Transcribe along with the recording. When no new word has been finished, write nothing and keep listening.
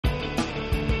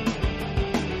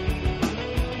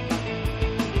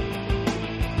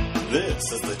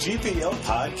This is the GPL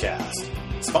Podcast,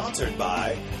 sponsored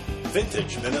by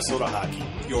Vintage Minnesota Hockey,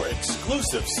 your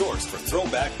exclusive source for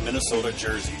throwback Minnesota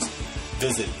jerseys.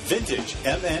 Visit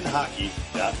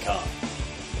VintageMNHockey.com.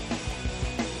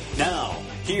 Now,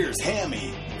 here's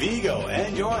Hammy, Vigo,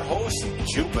 and your host,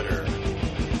 Jupiter.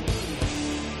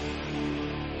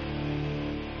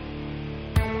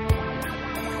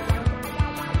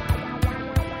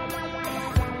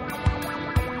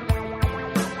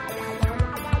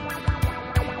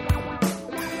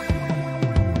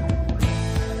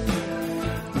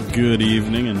 Good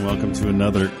evening and welcome to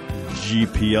another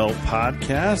GPL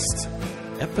podcast,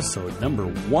 episode number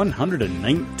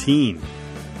 119.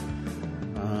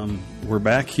 We're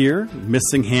back here,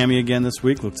 missing Hammy again this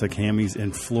week. Looks like Hammy's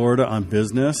in Florida on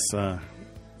business.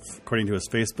 According to his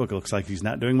Facebook, it looks like he's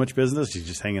not doing much business. He's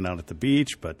just hanging out at the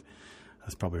beach, but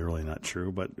that's probably really not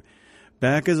true. But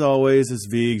back as always is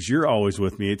Vigs. You're always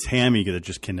with me. It's Hammy that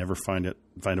just can never find a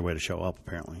way to show up,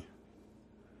 apparently.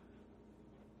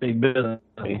 Big business.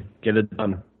 Get it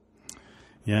done.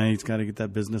 Yeah, he's got to get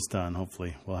that business done.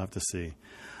 Hopefully, we'll have to see.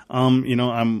 I'm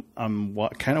kind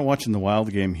of watching the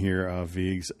Wild game here,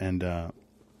 Vigs, and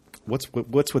what's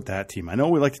with that team? I know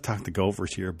we like to talk the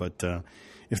Gophers here, but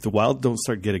if the Wild don't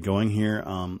start get it going here,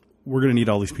 we're going to need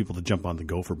all these people to jump on the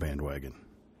Gopher bandwagon.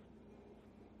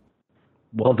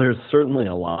 Well, there's certainly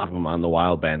a lot of them on the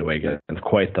Wild bandwagon, and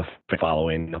quite the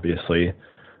following, obviously.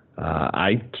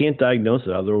 I can't diagnose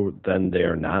it other than they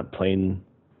are not playing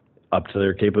up to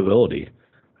their capability.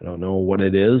 I don't know what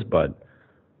it is, but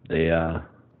they're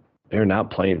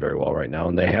not playing very well right now,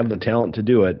 and they have the talent to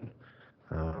do it.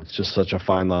 It's just such a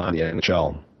fine line in the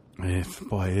NHL.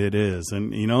 Boy, it is.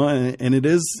 And, and it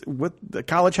is with the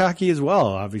college hockey as well.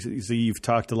 Obviously, you've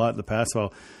talked a lot in the past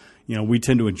about, we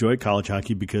tend to enjoy college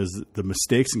hockey because the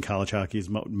mistakes in college hockey is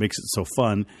what makes it so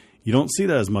fun. You don't see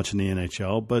that as much in the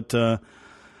NHL, but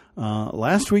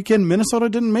last weekend, Minnesota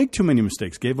didn't make too many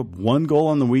mistakes. Gave up one goal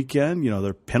on the weekend.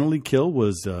 Their penalty kill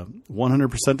was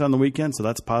 100% on the weekend, so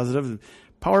that's positive.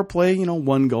 Power play,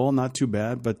 one goal, not too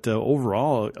bad. But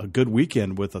overall, a good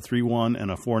weekend with a 3-1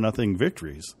 and a 4-0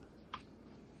 victories.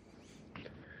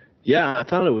 Yeah, I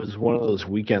thought it was one of those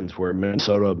weekends where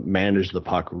Minnesota managed the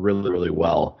puck really, really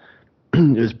well.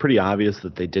 It was pretty obvious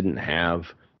that they didn't have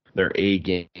their A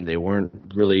game. They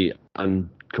weren't really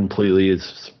completely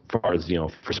as far as,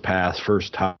 first pass,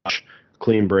 first touch,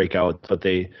 clean breakout, but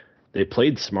they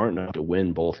played smart enough to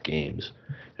win both games.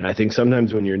 And I think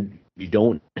sometimes when you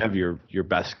don't have your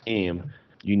best game,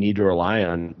 you need to rely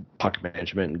on puck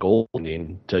management and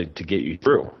goaltending to get you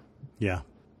through. Yeah.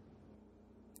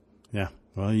 Yeah.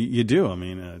 Well, you do. I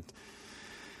mean,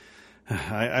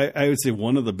 I would say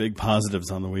one of the big positives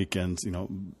on the weekends,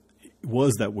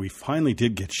 was that we finally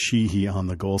did get Sheehy on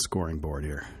the goal scoring board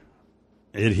here.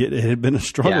 It had been a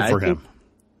struggle for him.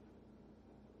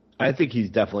 I think he's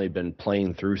definitely been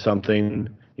playing through something.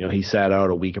 He sat out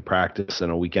a week of practice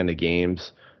and a weekend of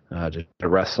games to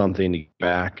rest something to get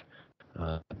back.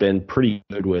 Been pretty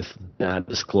good with not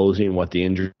disclosing what the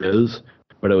injury is,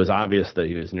 but it was obvious that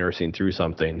he was nursing through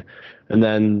something. And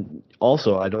then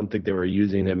also, I don't think they were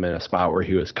using him in a spot where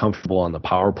he was comfortable on the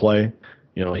power play.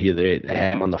 They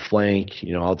had him on the flank,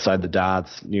 outside the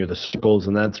dots, near the circles,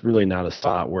 and that's really not a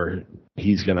spot where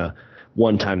he's going to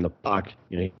one-time the puck,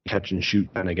 catch and shoot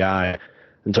kind of guy.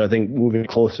 And so I think moving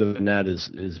closer to the net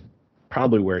is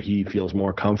probably where he feels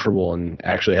more comfortable and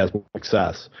actually has more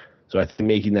success. So I think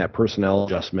making that personnel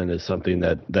adjustment is something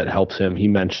that helps him. He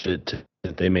mentioned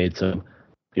that they made some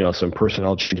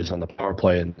personnel changes on the power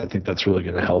play, and I think that's really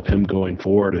going to help him going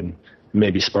forward and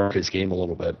maybe spark his game a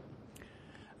little bit.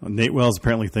 Nate Wells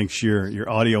apparently thinks your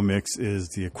audio mix is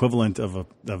the equivalent of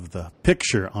the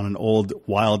picture on an old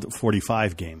Wild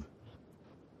 45 game.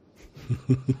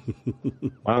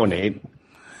 Wow, Nate.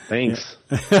 Thanks.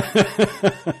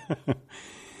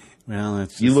 Well,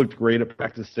 that's you looked great at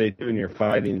practice today too in your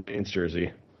Fighting Saints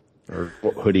jersey or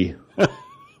hoodie.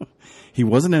 He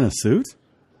wasn't in a suit?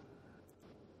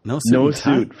 No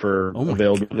suit for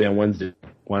availability on Wednesday.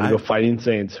 Want to go Fighting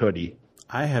Saints hoodie.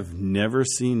 I have never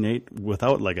seen Nate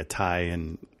without like a tie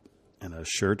and a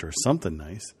shirt or something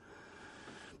nice.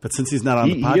 But since he's not on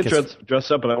the podcast, he gets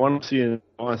dressed up, but I want to see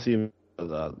him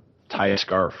with a tie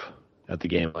scarf at the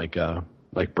game, like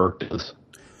Burke does.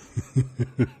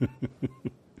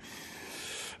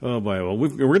 Oh boy! Well, we're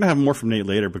going to have more from Nate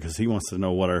later because he wants to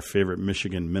know what our favorite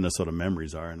Michigan, Minnesota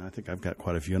memories are, and I think I've got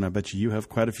quite a few, and I bet you have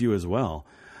quite a few as well.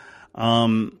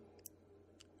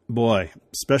 Boy,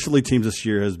 specialty teams this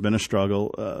year has been a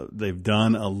struggle. They've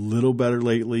done a little better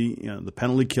lately. The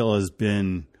penalty kill has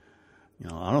been,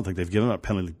 I don't think they've given up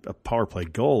a power play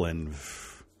goal in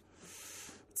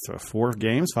 5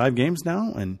 games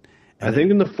now, and I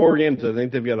think in the 4 games, I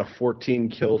think they've got a 14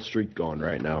 kill streak going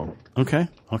right now. Okay.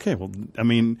 Well, I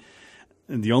mean,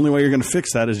 the only way you're going to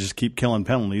fix that is just keep killing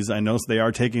penalties. I know they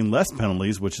are taking less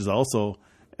penalties, which is also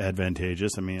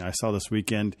advantageous. I mean, I saw this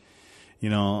weekend,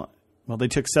 they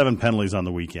took 7 penalties on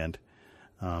the weekend.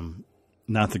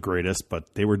 Not the greatest,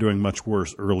 but they were doing much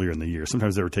worse earlier in the year.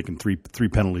 Sometimes they were taking three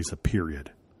penalties a period.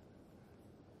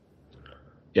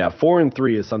 Yeah, 4 and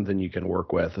 3 is something you can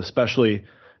work with, especially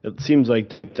it seems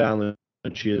like down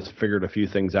she has figured a few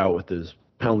things out with his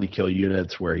penalty kill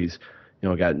units where he's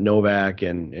got Novak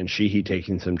and Sheehy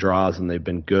taking some draws, and they've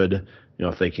been good,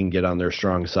 if they can get on their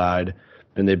strong side.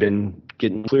 And they've been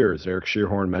getting clears. Eric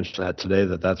Shearhorn mentioned that today,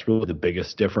 that's really the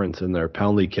biggest difference in their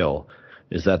penalty kill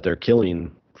is that they're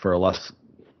killing for less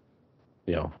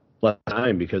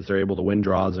time because they're able to win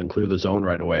draws and clear the zone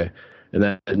right away and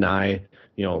then deny,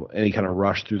 any kind of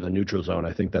rush through the neutral zone.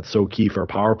 I think that's so key for a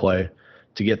power play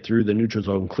to get through the neutral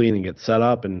zone clean and get set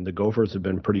up, and the Gophers have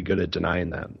been pretty good at denying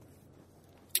that.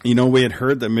 We had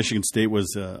heard that Michigan State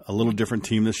was a little different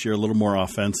team this year, a little more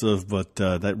offensive, but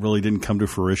that really didn't come to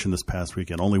fruition this past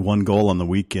weekend. Only 1 goal on the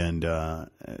weekend.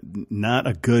 Not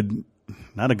a good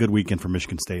weekend for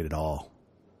Michigan State at all.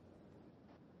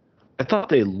 I thought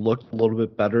they looked a little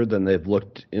bit better than they've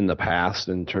looked in the past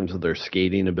in terms of their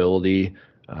skating ability.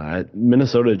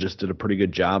 Minnesota just did a pretty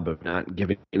good job of not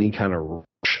giving any kind of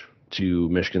rush to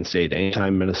Michigan State.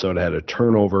 Anytime Minnesota had a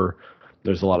turnover,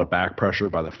 there's a lot of back pressure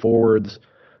by the forwards.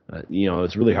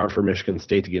 It's really hard for Michigan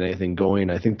State to get anything going.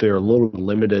 I think they're a little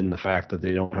limited in the fact that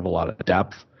they don't have a lot of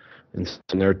depth in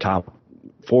their top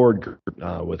forward group.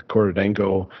 With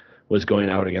Kordenko was going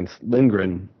out against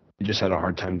Lindgren, they just had a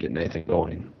hard time getting anything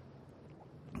going.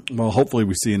 Well, hopefully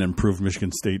we see an improved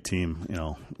Michigan State team,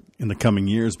 in the coming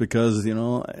years because,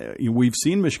 we've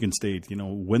seen Michigan State,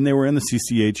 when they were in the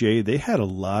CCHA, they had a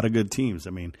lot of good teams. I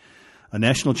mean, a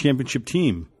national championship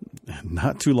team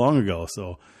not too long ago.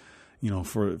 So,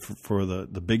 for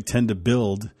the Big Ten to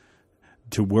build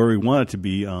to where we want it to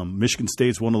be, Michigan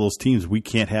State's one of those teams we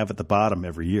can't have at the bottom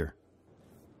every year.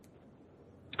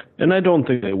 And I don't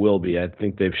think they will be. I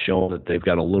think they've shown that they've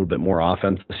got a little bit more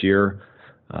offense this year.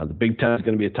 The Big Ten is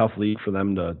going to be a tough league for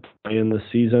them to play in this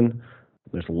season.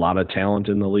 There's a lot of talent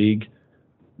in the league.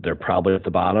 They're probably at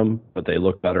the bottom, but they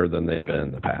look better than they've been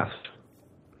in the past.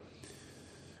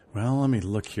 Well, let me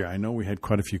look here. I know we had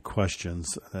quite a few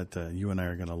questions that you and I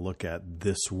are going to look at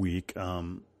this week.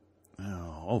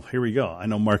 Here we go. I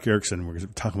know Mark Erickson, we're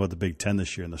talking about the Big Ten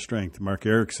this year and the strength. Mark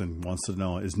Erickson wants to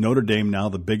know, is Notre Dame now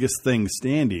the biggest thing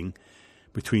standing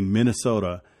between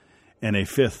Minnesota and a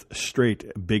 5th straight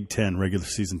Big Ten regular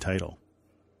season title?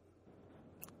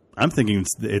 I'm thinking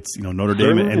it's Notre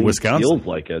Dame and Wisconsin. Feels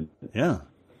like it. Yeah.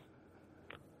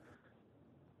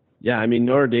 Yeah, I mean,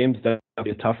 Notre Dame's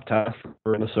definitely a tough test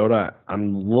for Minnesota.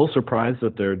 I'm a little surprised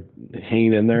that they're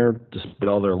hanging in there despite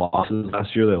all their losses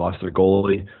last year. They lost their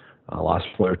goalie, lost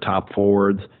their top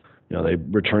forwards. They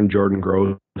returned Jordan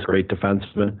Gross, great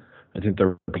defenseman. I think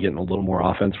they're getting a little more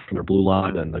offense from their blue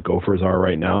line than the Gophers are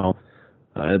right now.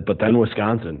 But then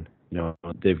Wisconsin,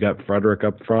 they've got Frederick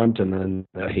up front and then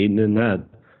Hayden in net.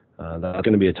 That's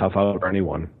going to be a tough out for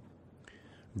anyone.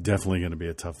 Definitely going to be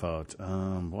a tough out.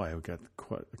 Boy, we've got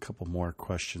quite a couple more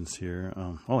questions here.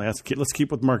 Let's keep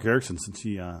with Mark Erickson since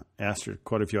he asked her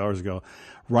quite a few hours ago.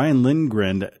 Ryan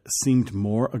Lindgren seemed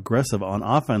more aggressive on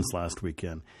offense last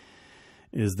weekend.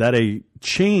 Is that a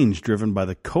change driven by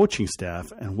the coaching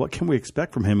staff, and what can we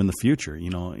expect from him in the future?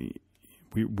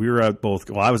 We were at both.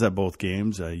 Well, I was at both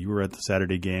games. You were at the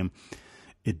Saturday game.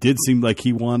 It did seem like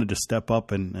he wanted to step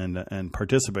up and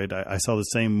participate. I saw the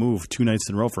same move 2 nights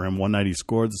in a row for him. One night he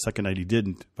scored, the second night he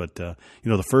didn't. But the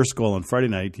first goal on Friday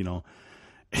night,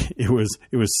 it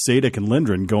was Sadek and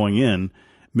Lindgren going in,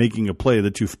 making a play.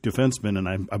 The 2 defensemen,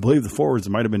 and I believe the forwards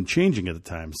might have been changing at the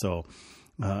time. So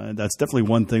that's definitely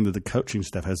one thing that the coaching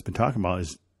staff has been talking about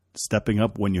is stepping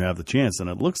up when you have the chance. And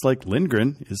it looks like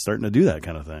Lindgren is starting to do that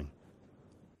kind of thing.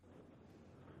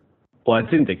 Well, I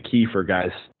think the key for guys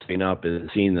stepping up is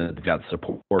seeing that they've got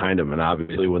support behind them. And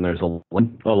obviously when there's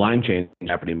a line change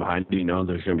happening behind you,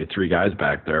 there's going to be 3 guys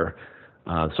back there.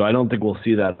 So I don't think we'll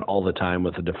see that all the time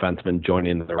with a defenseman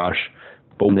joining the rush.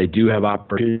 But when they do have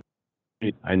opportunity,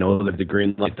 I know that the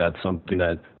green light, that's something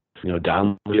that,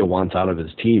 Don Leo wants out of his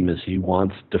team is he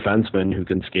wants defensemen who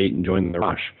can skate and join the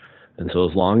rush. And so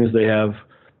as long as they have,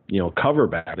 cover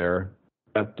back there,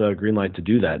 got the green light to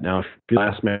do that. Now, if you're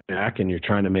last man back and you're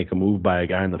trying to make a move by a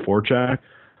guy in the forecheck,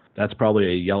 that's probably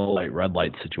a yellow light, red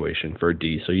light situation for a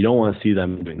D. So you don't want to see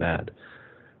them doing that.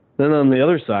 Then on the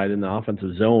other side, in the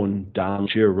offensive zone, Don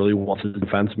Shear really wants his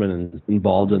defensemen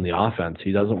involved in the offense.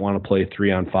 He doesn't want to play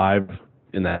 3-on-5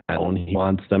 in that zone. He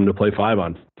wants them to play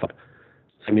 5-on-5.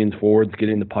 That means forwards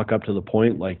getting the puck up to the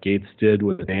point like Gates did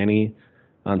with Danny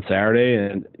on Saturday,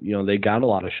 and they got a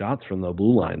lot of shots from the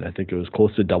blue line. I think it was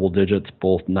close to double digits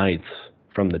both nights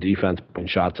from the defense putting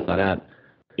shots on that.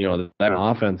 That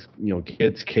offense,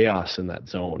 gets chaos in that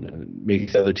zone and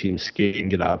makes the other team skate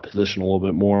and get out of position a little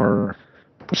bit more,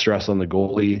 put stress on the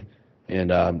goalie,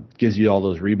 and gives you all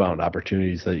those rebound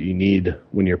opportunities that you need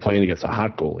when you're playing against a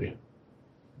hot goalie.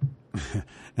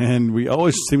 And we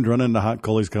always seem to run into hot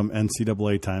goalies come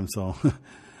NCAA time, so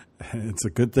it's a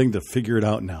good thing to figure it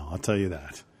out now. I'll tell you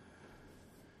that.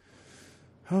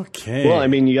 Okay. Well, I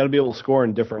mean, you got to be able to score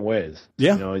in different ways.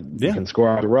 Yeah. You can score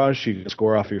off the rush, you can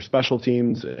score off your special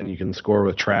teams, and you can score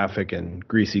with traffic and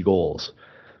greasy goals.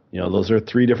 Those are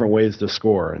 3 different ways to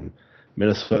score. And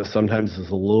Minnesota sometimes is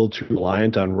a little too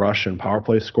reliant on rush and power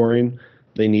play scoring.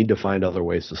 They need to find other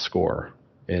ways to score.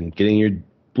 And getting your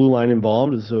blue line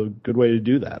involved is a good way to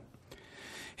do that.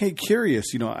 Hey, curious,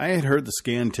 I had heard the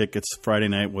scan tickets Friday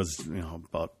night was,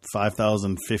 about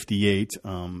 5,058.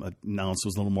 Announced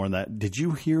was a little more than that. Did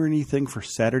you hear anything for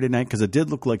Saturday night? Because it did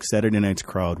look like Saturday night's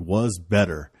crowd was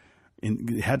better.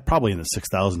 It had probably in the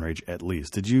 6,000 range at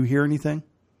least. Did you hear anything?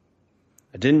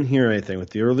 I didn't hear anything. With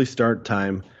the early start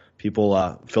time,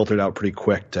 people filtered out pretty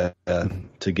quick to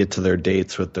get to their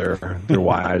dates with their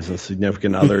wives and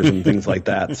significant others and things like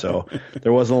that. So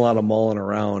there wasn't a lot of mulling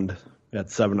around at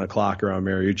 7 o'clock around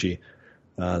Mariucci.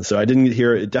 So I didn't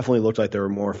hear it. It definitely looked like there were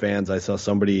more fans. I saw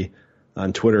somebody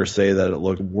on Twitter say that it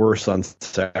looked worse on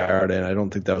Saturday, and I don't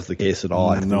think that was the case at all.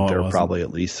 I think there were probably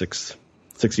at least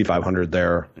 6,500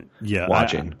 there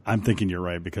watching. I'm thinking you're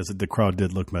right because the crowd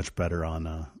did look much better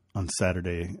on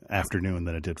Saturday afternoon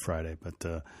than it did Friday.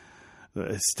 But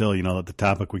still, the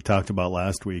topic we talked about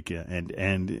last week,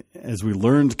 and as we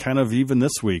learned kind of even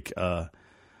this week,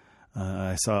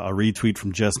 I saw a retweet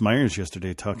from Jess Myers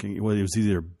yesterday talking. It was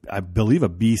either, I believe, a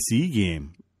BC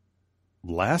game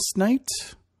last night,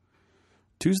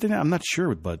 Tuesday night. I'm not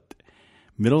sure, but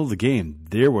middle of the game,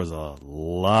 there was a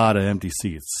lot of empty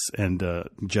seats. And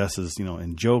Jess is,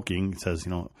 in joking, says,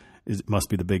 it must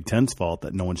be the Big Ten's fault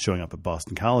that no one's showing up at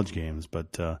Boston College games.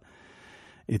 But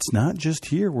it's not just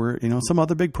here. Where some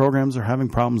other big programs are having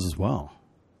problems as well.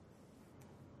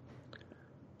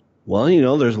 Well,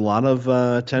 there's a lot of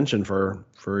attention for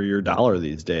your dollar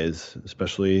these days,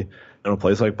 especially in a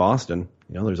place like Boston.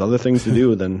 There's other things to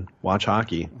do than watch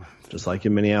hockey. Just like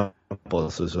in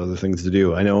Minneapolis, there's other things to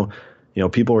do. I know,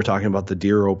 people were talking about the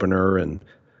Deer opener and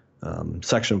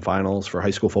section finals for high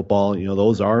school football.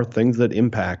 Those are things that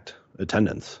impact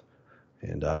attendance,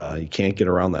 and you can't get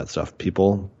around that stuff.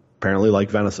 People apparently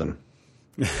like venison.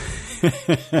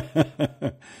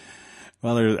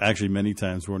 Well, there's actually many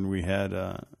times when we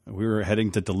were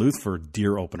heading to Duluth for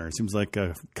Deer opener. It seems like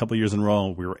a couple of years in a row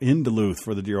we were in Duluth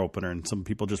for the Deer opener, and some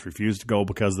people just refused to go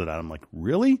because of that. I'm like,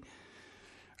 really?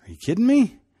 Are you kidding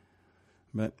me?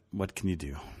 But what can you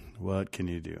do? What can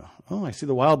you do? Oh, I see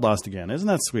the Wild lost again. Isn't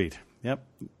that sweet? Yep.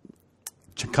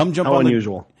 Come jump on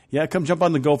unusual. Come jump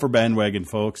on the Gopher bandwagon,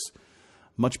 folks.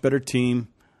 Much better team.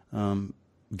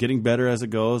 Getting better as it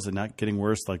goes and not getting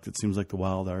worse like it seems like the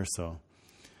Wild are, so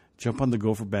jump on the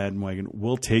Gopher bandwagon.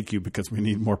 We'll take you because we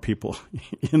need more people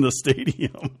in the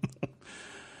stadium.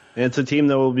 And it's a team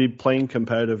that will be playing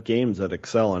competitive games that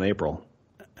excel in April.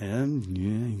 And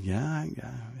yeah,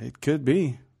 it could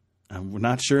be. I'm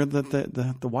not sure that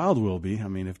the Wild will be. I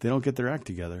mean, if they don't get their act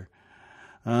together.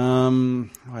 All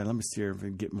right, let me see if we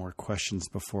can get more questions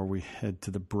before we head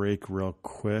to the break real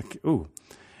quick. Ooh,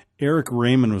 Eric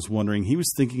Raymond was wondering. He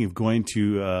was thinking of going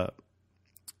to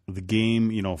the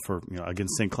game, for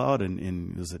against St. Cloud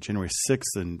in was it January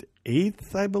 6th and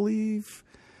 8th, I believe.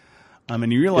 I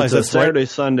mean, you realize it's that's Saturday,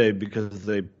 Sunday because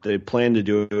they plan to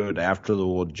do it after the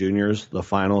World Juniors. The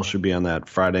final should be on that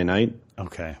Friday night.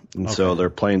 Okay. And so they're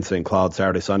playing St. Cloud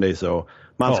Saturday, Sunday. So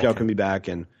Moscow can be back.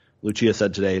 And Lucia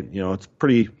said today, it's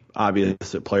pretty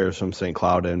obvious that players from St.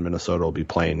 Cloud and Minnesota will be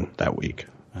playing that week.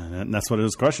 And that's what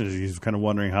his question is. He's kind of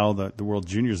wondering how the World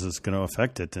Juniors is going to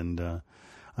affect it. And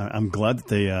I'm glad that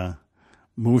they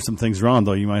move some things around,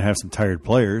 though you might have some tired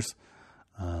players.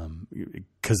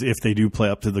 Because if they do play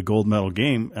up to the gold medal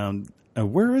game,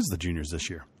 where is the juniors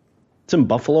this year? It's in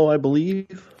Buffalo, I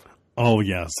believe. Oh,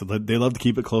 yeah. So they love to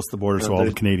keep it close to the border so all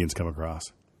the Canadians come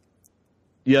across.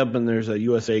 Yep, and there's a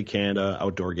USA-Canada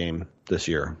outdoor game this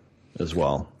year as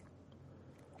well.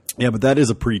 Yeah, but that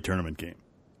is a pre-tournament game.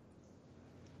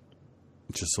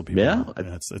 Just so people know.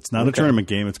 It's not a tournament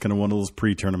game. It's kind of one of those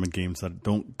pre-tournament games that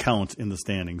don't count in the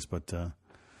standings, but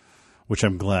which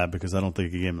I'm glad because I don't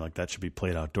think a game like that should be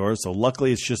played outdoors. So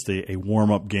luckily, it's just a warm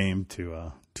up game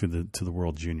to the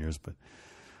World Juniors. But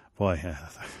boy,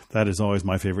 that is always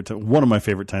my favorite. One of my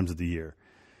favorite times of the year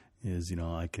is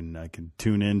I can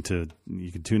tune in to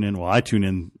you can tune in. Well, I tune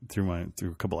in through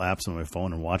a couple apps on my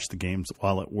phone and watch the games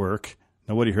while at work.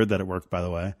 Nobody heard that at work, by the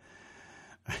way.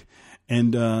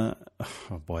 And oh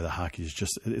boy, the hockey is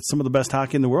it's some of the best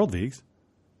hockey in the world, Viggs.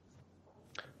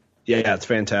 Yeah, it's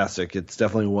fantastic. It's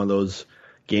definitely one of those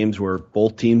games where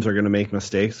both teams are going to make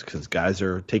mistakes because guys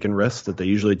are taking risks that they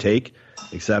usually take,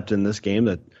 except in this game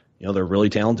that they're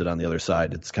really talented on the other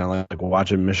side. It's kind of like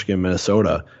watching Michigan,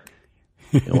 Minnesota.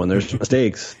 When there's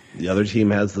mistakes, the other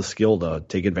team has the skill to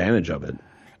take advantage of it.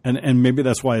 And maybe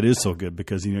that's why it is so good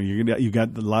because you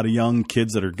got a lot of young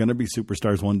kids that are going to be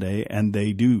superstars one day, and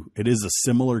they do. It is a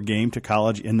similar game to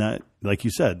college in that, like you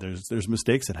said, there's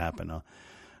mistakes that happen.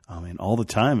 All the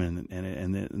time,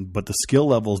 but the skill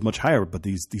level is much higher. But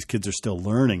these kids are still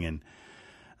learning,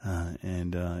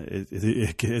 and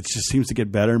it just seems to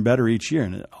get better and better each year,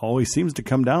 and it always seems to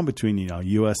come down between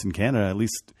U.S. and Canada. At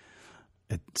least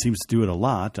it seems to do it a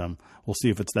lot. We'll see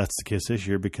if that's the case this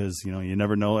year because you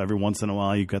never know. Every once in a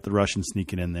while, you've got the Russians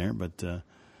sneaking in there, but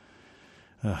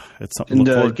it's something. And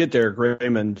to get there,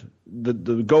 Raymond,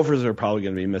 the Gophers are probably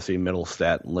going to be missing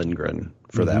Middlestat, Lindgren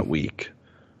for that week,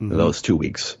 those 2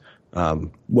 weeks.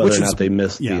 Whether or not they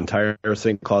miss the entire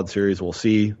St. Cloud series, we'll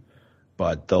see,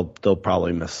 but they'll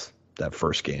probably miss that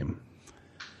first game.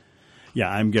 Yeah,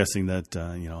 I'm guessing that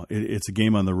it's a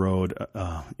game on the road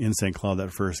in St. Cloud,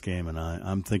 that first game, and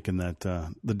I'm thinking that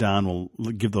the Don will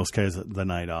give those guys the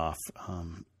night off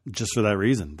just for that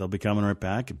reason. They'll be coming right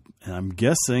back, and I'm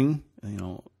guessing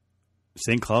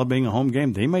St. Cloud being a home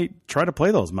game, they might try to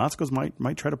play those. Moscow's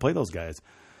might try to play those guys.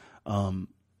 Well,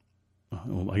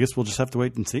 I guess we'll just have to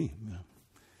wait and see.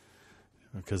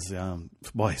 Because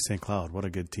boy, St. Cloud, what a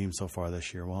good team so far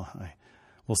this year. Well,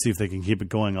 we'll see if they can keep it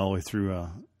going all the way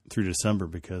through December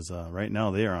because right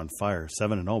now they are on fire,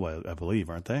 7-0, I believe,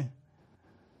 aren't they?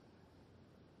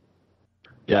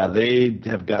 Yeah, they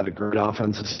have got a great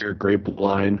offense this year, great blue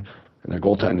line, and their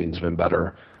goaltending's been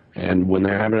better. And when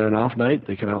they're having an off night,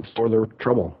 they can outscore their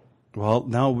trouble. Well,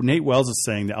 now Nate Wells is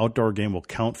saying the outdoor game will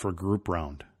count for group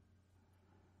round.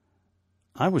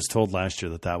 I was told last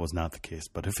year that was not the case,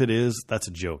 but if it is, that's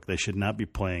a joke. They should not be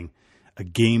playing a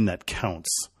game that counts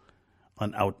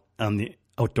on the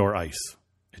outdoor ice.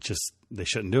 They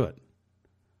shouldn't do it.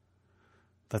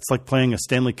 That's like playing a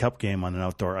Stanley Cup game on an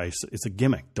outdoor ice. It's a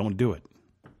gimmick. Don't do it.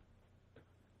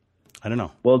 I don't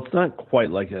know. Well, it's not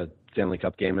quite like a Stanley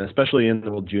Cup game, and especially in the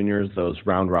World Juniors, those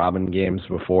round-robin games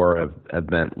before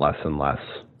have meant less and less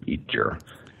each year.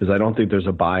 Because I don't think there's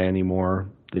a bye anymore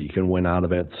that you can win out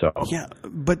of it. So yeah,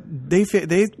 but it's a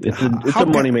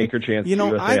moneymaker chance for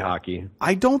USA Hockey.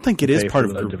 I don't think it is part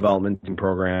of the development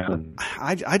program.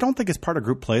 I don't think it's part of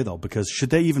group play though, because should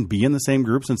they even be in the same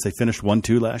group since they finished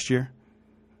 1-2 last year?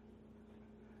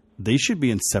 They should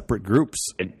be in separate groups.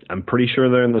 I'm pretty sure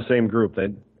they're in the same group.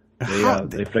 They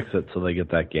fix it so they get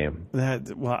that game.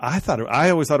 I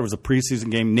always thought it was a preseason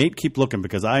game. Nate, keep looking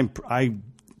because I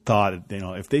thought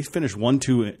if they finished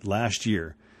 1-2 last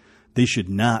year, they should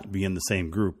not be in the same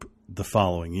group the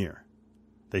following year.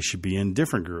 They should be in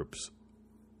different groups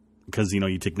because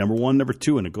you take number 1, number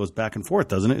 2, and it goes back and forth,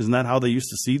 doesn't it? Isn't that how they used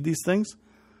to seed these things?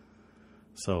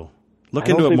 So look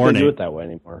into it more. I don't think they do it that way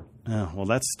anymore. Oh, well,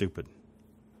 that's stupid.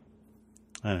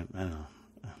 I don't know.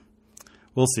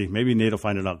 We'll see. Maybe Nate will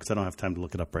find it out because I don't have time to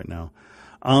look it up right now.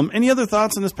 Any other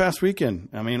thoughts on this past weekend?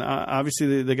 I mean,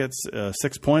 obviously they got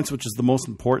 6 points, which is the most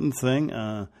important thing.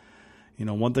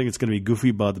 One thing that's going to be goofy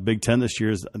about the Big Ten this year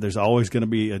is there's always going to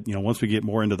be, once we get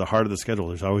more into the heart of the schedule,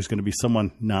 there's always going to be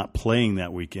someone not playing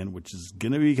that weekend, which is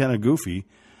going to be kind of goofy.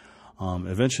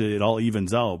 Eventually it all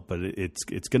evens out, but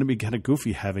it's going to be kind of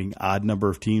goofy having odd number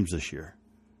of teams this year.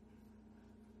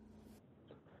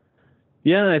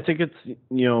 Yeah, I think it's,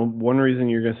 one reason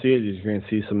you're going to see it is you're going to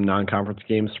see some non-conference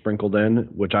games sprinkled in,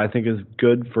 which I think is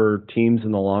good for teams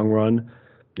in the long run.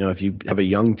 If you have a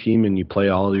young team and you play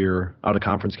all your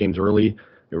out-of-conference games early,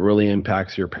 it really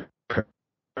impacts your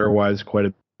pairwise quite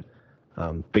a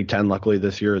bit. Big Ten, luckily,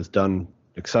 this year has done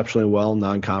exceptionally well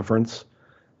non-conference.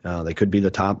 They could be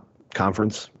the top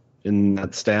conference in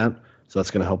that stat, so that's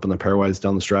going to help in the pairwise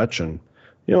down the stretch. And,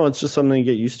 it's just something to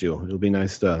get used to. It'll be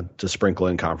nice to sprinkle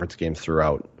in conference games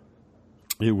throughout.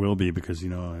 It will be because, we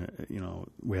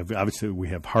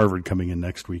have Harvard coming in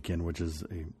next weekend, which is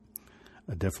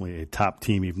definitely a top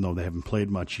team, even though they haven't played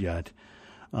much yet.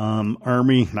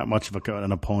 Army, not much of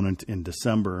an opponent in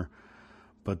December,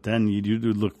 but then you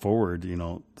do look forward.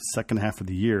 The second half of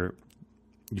the year,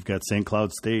 you've got St.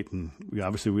 Cloud State, and we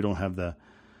don't have the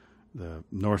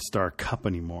North Star Cup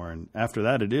anymore. And after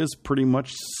that, it is pretty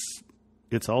much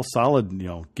it's all solid,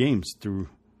 games through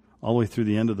all the way through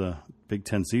the end of the Big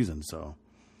Ten season. So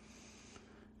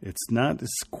it's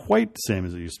quite the same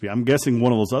as it used to be. I'm guessing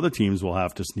one of those other teams will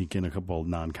have to sneak in a couple of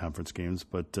non-conference games,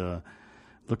 but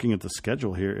looking at the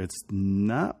schedule here, it's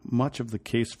not much of the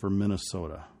case for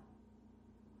Minnesota.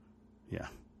 Yeah,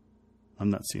 I'm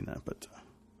not seeing that, but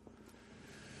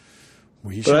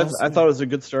I thought it was a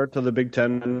good start to the Big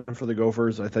Ten for the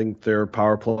Gophers. I think their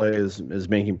power play is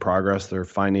making progress. They're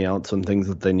finding out some things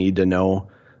that they need to know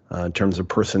in terms of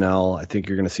personnel. I think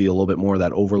you're going to see a little bit more of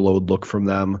that overload look from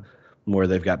them, where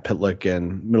they've got Pitlick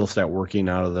and Middlestat working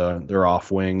out of their off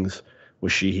wings,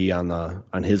 with Sheehy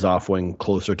on his off wing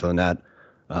closer to the net.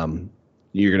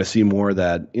 You're going to see more of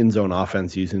that in-zone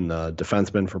offense using the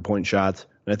defensemen for point shots.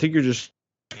 And I think you're just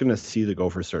going to see the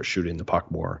Gophers start shooting the puck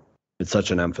more. It's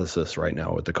such an emphasis right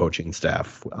now with the coaching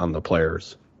staff on the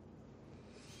players.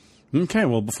 Okay,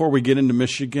 well, before we get into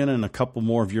Michigan and a couple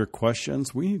more of your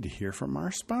questions, we need to hear from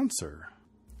our sponsor.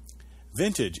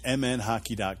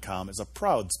 VintageMNHockey.com is a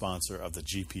proud sponsor of the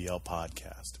GPL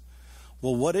podcast.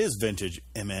 Well, what is Vintage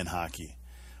MN Hockey?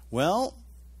 Well,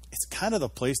 it's kind of the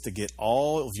place to get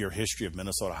all of your history of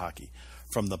Minnesota hockey,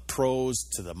 from the pros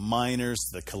to the minors,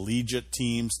 to the collegiate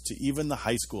teams, to even the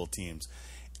high school teams.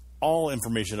 All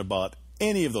information about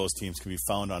any of those teams can be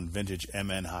found on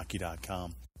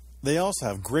VintageMNHockey.com. They also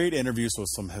have great interviews with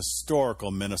some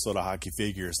historical Minnesota hockey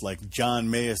figures like John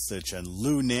Mayasich and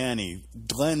Lou Nanny,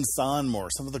 Glenn Sonmore,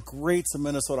 some of the greats of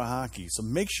Minnesota hockey. So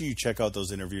make sure you check out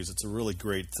those interviews. It's a really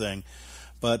great thing.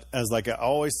 But as I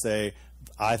always say,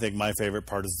 I think my favorite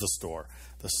part is the store.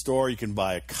 The store, you can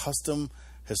buy a custom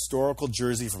historical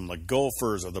jersey from the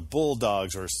Gophers or the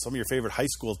Bulldogs or some of your favorite high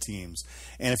school teams.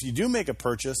 And if you do make a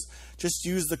purchase, just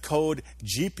use the code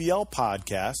GPL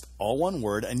Podcast, all one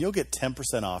word, and you'll get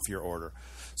 10% off your order.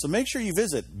 So make sure you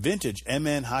visit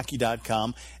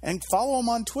VintageMNHockey.com and follow them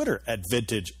on Twitter at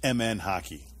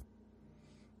VintageMNHockey.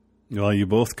 Well, you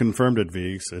both confirmed it,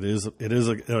 Viggs. It is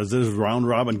a round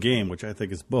robin game, which I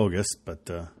think is bogus, but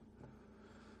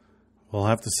we'll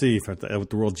have to see with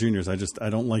the World Juniors. I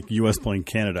don't like U.S. playing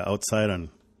Canada outside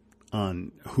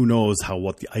on who knows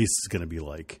what the ice is going to be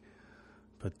like.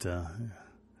 But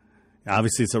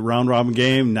obviously it's a round robin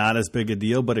game, not as big a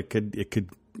deal, but it could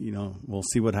we'll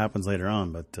see what happens later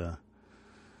on. But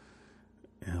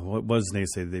what does Nate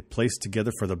say? They placed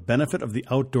together for the benefit of the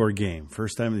outdoor game.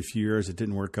 First time in a few years it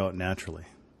didn't work out naturally,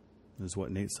 is what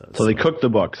Nate says. So they cooked the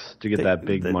books to get that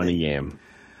big money game.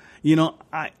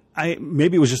 I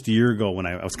maybe it was just a year ago when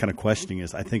I was kind of questioning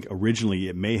this. I think originally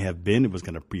it was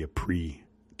going to be a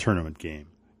pre-tournament game.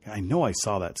 I know I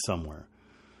saw that somewhere,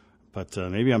 but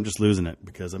maybe I'm just losing it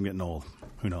because I'm getting old.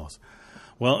 Who knows?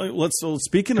 Well,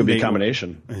 speaking Could of be Nate, a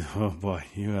combination. Oh boy,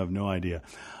 you have no idea.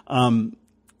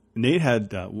 Nate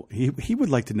had he would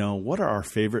like to know what are our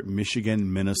favorite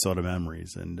Michigan Minnesota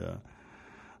memories, and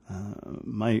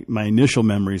my initial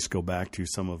memories go back to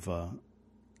some of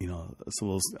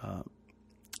those.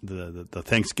 The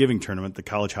Thanksgiving tournament, the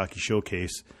College Hockey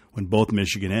Showcase, when both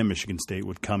Michigan and Michigan State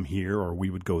would come here or we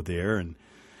would go there. And,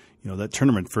 that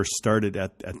tournament first started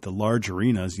at the large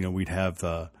arenas. We'd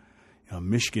have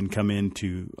Michigan come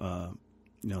into,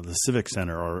 the Civic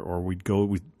Center or we'd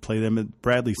play them at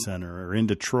Bradley Center or in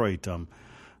Detroit.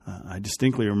 I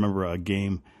distinctly remember a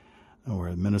game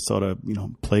where Minnesota,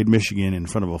 played Michigan in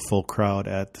front of a full crowd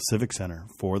at the Civic Center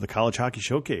for the College Hockey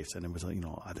Showcase. And it was,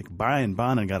 I think Brian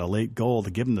Bonin got a late goal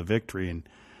to give them the victory. And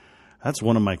that's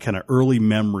one of my kind of early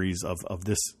memories of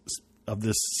this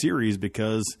series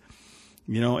because,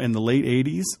 in the late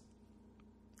 80s,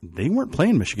 they weren't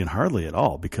playing Michigan hardly at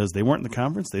all because they weren't in the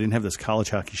conference. They didn't have this College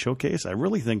Hockey Showcase. I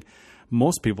really think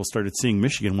most people started seeing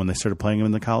Michigan when they started playing them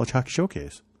in the College Hockey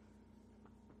Showcase.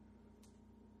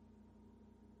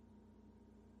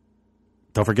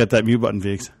 Don't forget that mute button,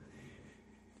 Viggs.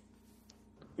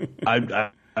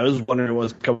 I was wondering what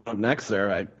was coming up next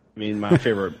there. I mean, my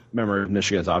favorite memory of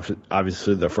Michigan is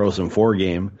obviously the Frozen Four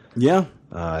game. Yeah.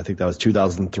 I think that was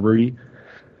 2003.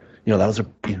 That was a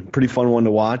pretty fun one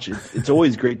to watch. It's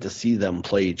always great to see them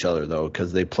play each other, though,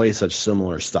 because they play such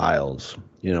similar styles.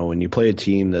 When you play a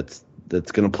team that's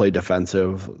going to play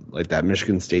defensive, like that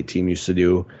Michigan State team used to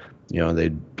do,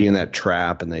 they'd be in that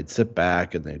trap and they'd sit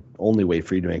back and they'd only wait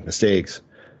for you to make mistakes.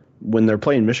 When they're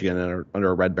playing Michigan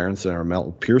under a Red Berenson or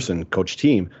Mel Pearson coach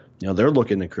team, they're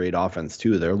looking to create offense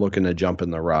too. They're looking to jump in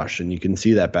the rush, and you can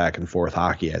see that back and forth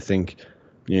hockey. I think,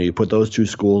 you put those two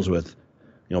schools with,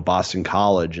 Boston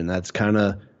College, and that's kind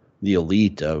of the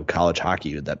elite of college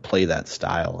hockey that play that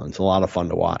style, and it's a lot of fun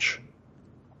to watch.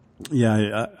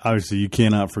 Yeah, obviously you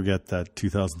cannot forget that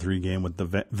 2003 game with the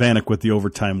Vanek with the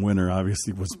overtime winner.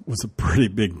 Obviously was a pretty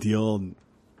big deal. And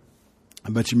I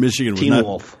bet you Michigan was Teen not.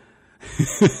 Wolf.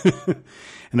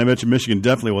 And I bet you Michigan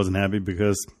definitely wasn't happy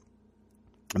because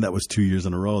that was 2 years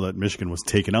in a row that Michigan was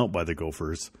taken out by the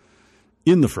Gophers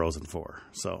in the Frozen Four.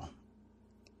 So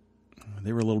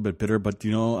they were a little bit bitter. But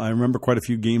I remember quite a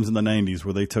few games in the 90s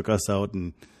where they took us out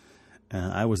and.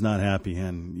 I was not happy,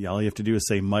 and all you have to do is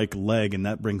say Mike Legg, and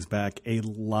that brings back a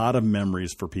lot of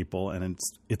memories for people, and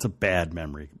it's a bad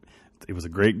memory. It was a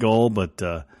great goal, but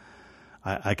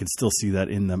I could still see that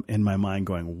in my mind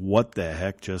going, what the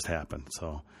heck just happened?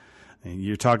 So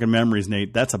you're talking memories,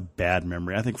 Nate. That's a bad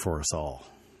memory, I think, for us all.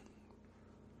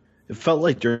 It felt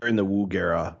like during the Woog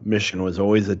era, Michigan was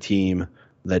always a team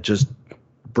that just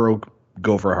broke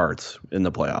Gopher hearts in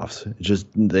the playoffs.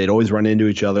 They'd always run into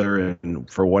each other, and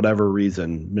for whatever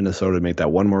reason, Minnesota would make that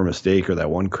one more mistake or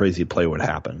that one crazy play would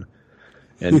happen.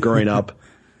 And growing up,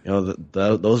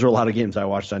 those are a lot of games I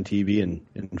watched on TV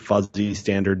in fuzzy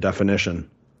standard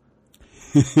definition.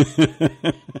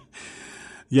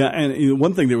 Yeah, and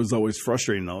one thing that was always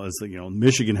frustrating though is that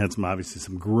Michigan had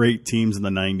some great teams in the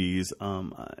 90s.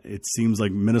 It seems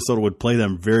like Minnesota would play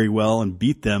them very well and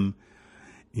beat them.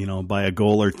 By a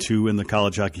goal or two in the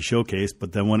College Hockey Showcase.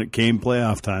 But then when it came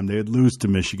playoff time, they would lose to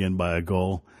Michigan by a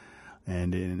goal,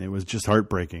 and it was just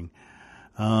heartbreaking.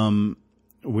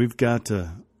 We've got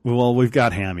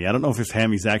Hammy. I don't know if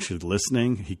Hammy's actually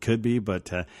listening. He could be,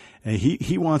 but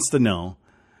he wants to know,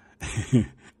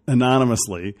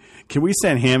 anonymously, can we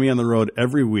send Hammy on the road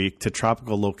every week to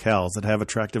tropical locales that have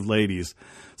attractive ladies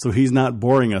so he's not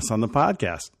boring us on the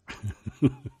podcast?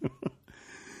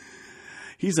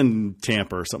 He's in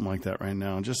Tampa or something like that right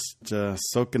now, just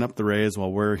soaking up the rays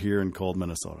while we're here in cold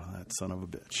Minnesota. That son of a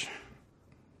bitch.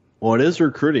 Well, it is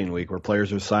recruiting week where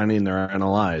players are signing their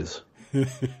NLIs.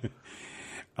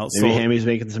 Maybe Hammy's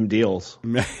making some deals.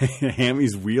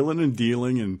 Hammy's wheeling and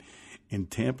dealing in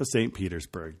Tampa, St.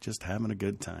 Petersburg, just having a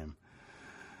good time.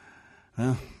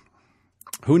 Well,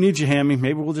 who needs you, Hammy?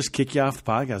 Maybe we'll just kick you off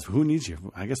the podcast. Who needs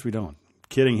you? I guess we don't.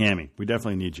 Kidding, Hammy. We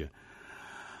definitely need you.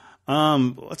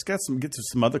 Let's get to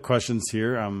some other questions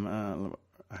here. I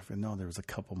know there was a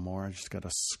couple more. I just got to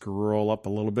scroll up a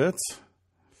little bit.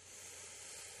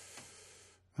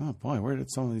 Oh boy, where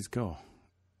did some of these go?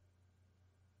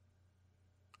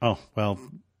 Oh, well,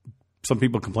 some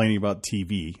people complaining about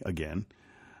TV again,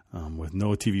 with no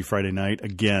TV Friday night.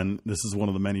 Again, this is one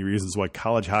of the many reasons why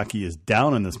college hockey is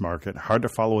down in this market. Hard to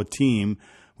follow a team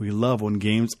we love when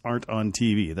games aren't on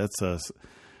TV. That's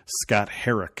Scott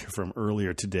Herrick from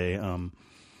earlier today.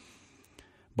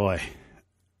 Boy,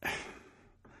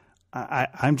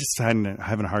 I'm just having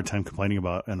a hard time complaining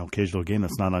about an occasional game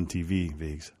that's not on TV,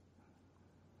 Viggs.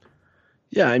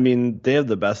 Yeah, I mean, they have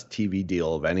the best TV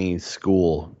deal of any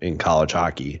school in college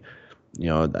hockey.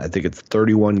 I think it's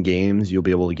 31 games you'll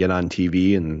be able to get on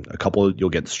TV, and a couple you'll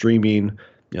get streaming.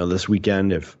 This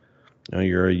weekend, if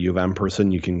you're a U of M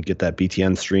person, you can get that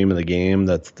BTN stream of the game.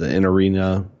 That's the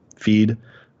in-arena feed.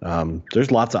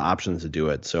 There's lots of options to do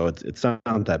it, so it's not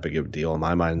that big of a deal in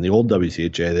my mind. In the old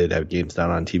WCHA, they'd have games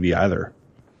down on TV either.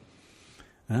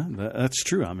 Yeah, that's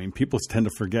true. I mean, people tend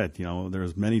to forget.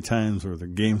 There's many times where the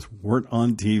games weren't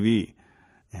on TV,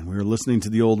 and we were listening to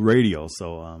the old radio.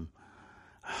 So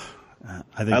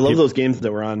I love those games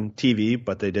that were on TV,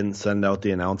 but they didn't send out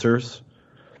the announcers.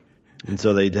 And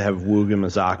so they'd have Woog and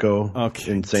Mazzacco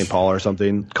in St. Paul or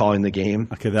something calling the game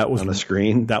that was on the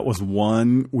screen. That was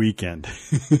one weekend.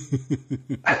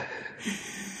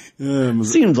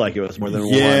 Seems like it was more than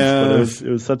once, but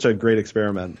it was such a great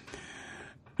experiment.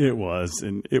 It was,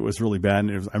 and it was really bad.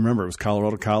 And I remember it was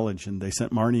Colorado College, and they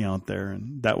sent Marnie out there,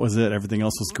 and that was it. Everything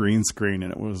else was green screen,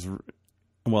 and it was,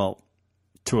 well,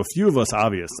 to a few of us,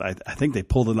 obvious. I think they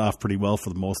pulled it off pretty well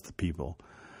for most of the people.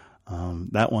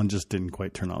 That one just didn't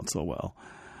quite turn out so well.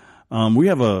 We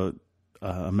have a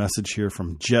message here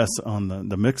from Jess on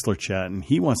the Mixler chat, and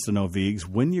he wants to know, Viggs,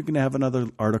 when you're going to have another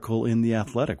article in The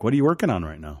Athletic. What are you working on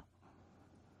right now?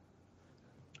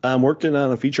 I'm working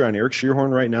on a feature on Eric Shearhorn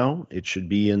right now. It should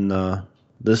be in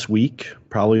this week,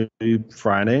 probably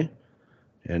Friday,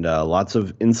 and lots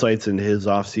of insights into his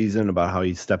offseason about how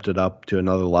he stepped it up to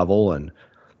another level. And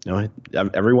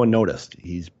everyone noticed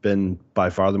he's been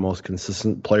by far the most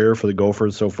consistent player for the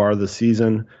Gophers so far this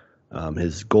season.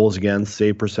 His goals against,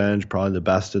 save percentage, probably the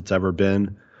best it's ever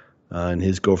been in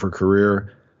his Gopher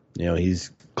career.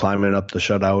 He's climbing up the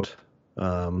shutout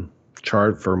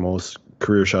chart for most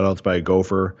career shutouts by a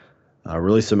Gopher,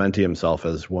 really cementing himself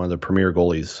as one of the premier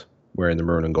goalies wearing the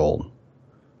maroon and gold.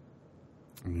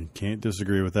 You can't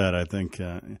disagree with that. I think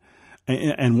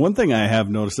And one thing I have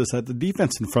noticed is that the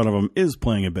defense in front of him is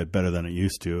playing a bit better than it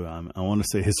used to. I want to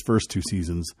say his first 2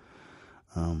 seasons,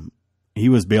 he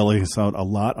was bailing us out a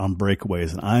lot on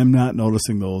breakaways, and I'm not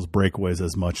noticing those breakaways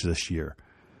as much this year.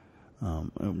 I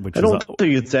don't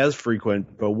think it's as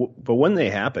frequent, but when they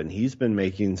happen, he's been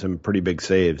making some pretty big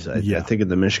saves. I think in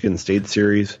the Michigan State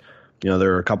series,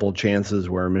 there are a couple of chances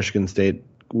where Michigan State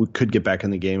could get back in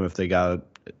the game if they got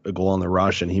a goal on the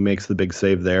rush, and he makes the big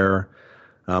save there.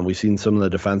 We've seen some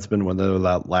of the defensemen when they're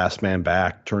that last man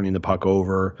back, turning the puck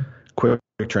over, quick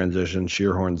transition.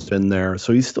 Shearhorn's been there,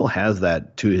 so he still has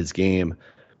that to his game.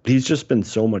 But he's just been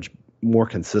so much more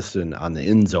consistent on the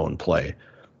in zone play.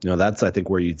 That's, I think,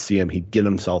 where you'd see him. He'd get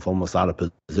himself almost out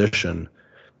of position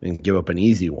and give up an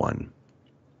easy one.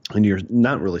 And you're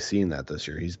not really seeing that this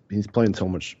year. He's playing so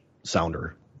much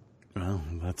sounder. Well,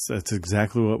 that's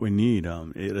exactly what we need.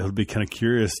 It'll be kind of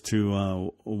curious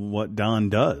to what Don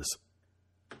does.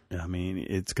 I mean,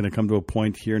 it's going to come to a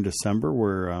point here in December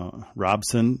where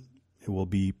Robson will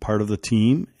be part of the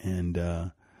team, and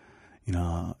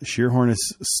Shearhorn has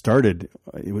started.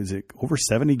 Was it over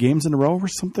 70 games in a row or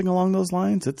something along those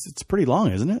lines? It's pretty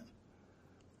long, isn't it?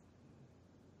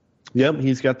 Yep,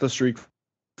 he's got the streak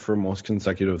for most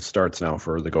consecutive starts now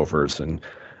for the Gophers, and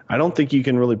I don't think you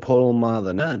can really pull him out of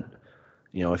the net.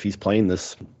 If he's playing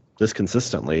this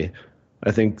consistently. I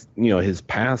think, his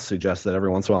past suggests that every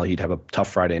once in a while he'd have a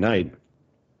tough Friday night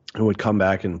and would come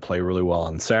back and play really well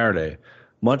on Saturday,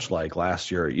 much like last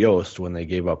year at Yost when they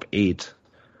gave up 8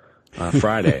 on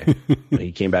Friday.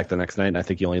 He came back the next night, and I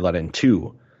think he only let in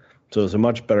 2. So it was a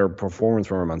much better performance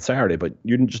from him on Saturday, but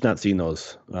you're just not seeing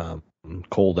those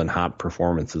cold and hot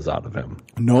performances out of him.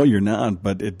 No, you're not,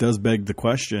 but it does beg the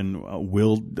question,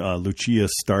 will Lucia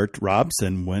start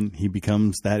Robson when he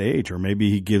becomes that age? Or maybe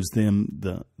he gives them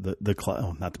not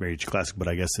the Marriage Classic, but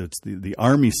I guess it's the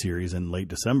Army Series in late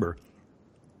December.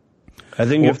 I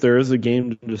think if there is a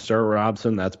game to start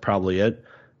Robson, that's probably it,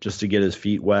 just to get his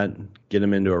feet wet, get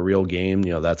him into a real game.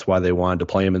 That's why they wanted to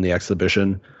play him in the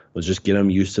exhibition, was just get him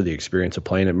used to the experience of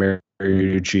playing at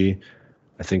Mariucci.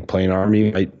 I think playing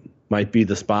Army might be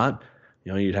the spot.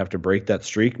 You'd have to break that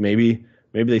streak. Maybe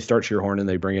they start Shearhorn and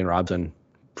they bring in Robson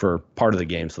for part of the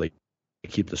game so they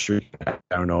keep the streak. I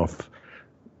don't know if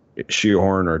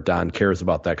Shearhorn or Don cares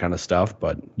about that kind of stuff,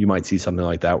 but you might see something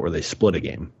like that where they split a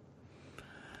game.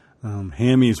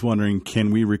 Hammy's wondering,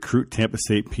 can we recruit Tampa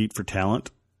State Pete for talent?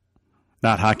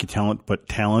 Not hockey talent, but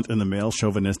talent in the male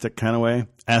chauvinistic kind of way,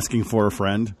 asking for a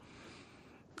friend.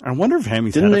 I wonder if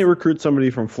Hammy's didn't they recruit somebody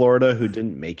from Florida who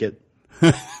didn't make it?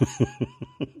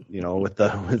 With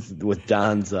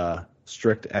Don's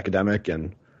strict academic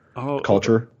and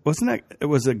culture. Was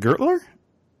it Gertler?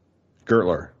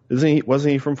 Gertler.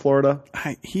 Wasn't he from Florida?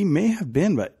 He may have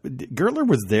been, but Gertler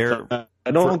was there. I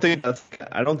don't think that's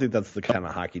the kind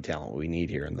of hockey talent we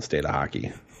need here in the state of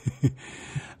hockey.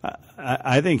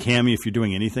 I think, Hammy, if you're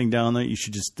doing anything down there, you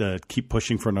should just keep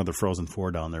pushing for another Frozen Four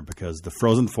down there, because the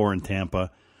Frozen Four in Tampa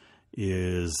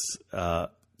is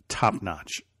top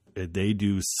notch. They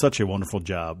do such a wonderful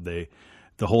job. The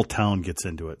whole town gets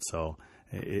into it, so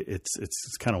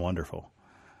it's kind of wonderful.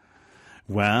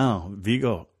 Wow,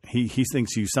 Vigo, he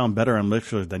thinks you sound better on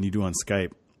Mixler than you do on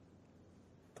Skype.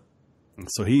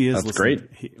 So he is. That's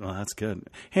great. Well, that's good.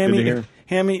 Hammy,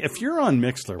 if you're on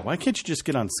Mixler, why can't you just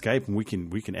get on Skype and we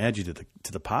can add you to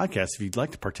the podcast if you'd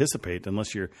like to participate?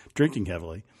 Unless you're drinking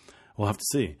heavily, we'll have to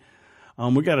see.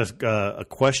 We got a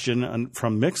question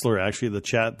from Mixler, actually, the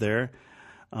chat there.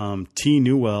 T.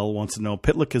 Newell wants to know,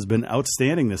 Pitlick has been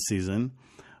outstanding this season.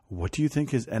 What do you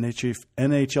think his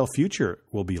NHL future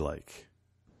will be like?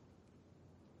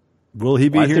 Will he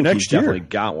be here next year? Definitely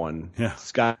got one. Yeah.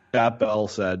 Scott Bell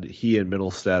said he and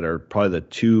Middlestead are probably the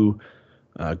 2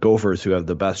 Gophers who have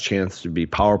the best chance to be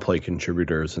power play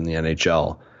contributors in the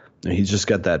NHL. And he's just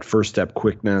got that first step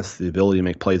quickness, the ability to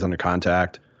make plays under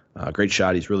contact. Great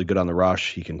shot. He's really good on the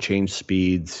rush. He can change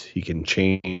speeds. He can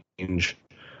change,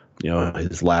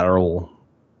 his lateral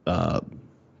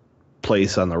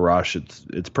place on the rush.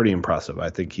 It's pretty impressive.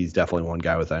 I think he's definitely one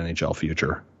guy with an NHL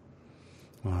future.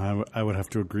 Well, I would have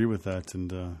to agree with that.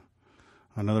 And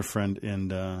another friend in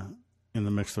the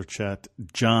Mixler chat,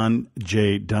 John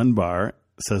J. Dunbar,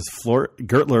 says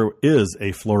Gertler is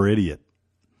a Floridian.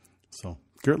 So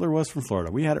Gertler was from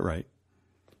Florida. We had it right.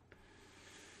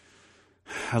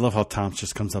 I love how Tom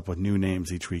just comes up with new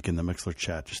names each week in the Mixler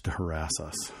chat just to harass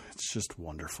us. It's just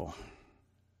wonderful.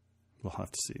 We'll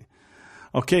have to see.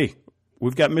 Okay,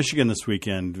 we've got Michigan this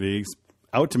weekend, Vigs.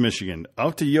 Out to Michigan.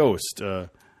 Out to Yost.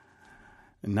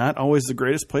 not always the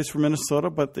greatest place for Minnesota,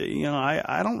 but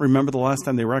I don't remember the last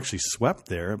time they were actually swept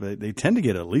there. But they tend to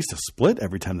get at least a split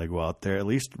every time they go out there, at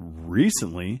least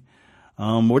recently.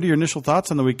 What are your initial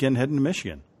thoughts on the weekend heading to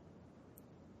Michigan?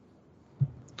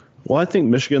 Well, I think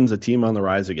Michigan's a team on the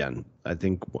rise again. I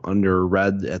think under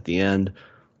Red at the end,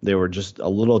 they were just a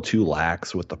little too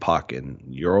lax with the puck, and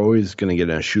you're always going to get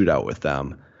in a shootout with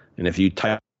them. And if you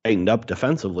tightened up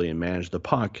defensively and managed the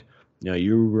puck,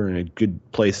 you were in a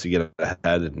good place to get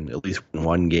ahead and at least win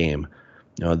one game.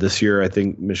 This year I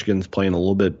think Michigan's playing a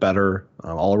little bit better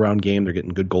all around game. They're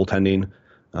getting good goaltending,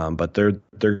 but they're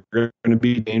going to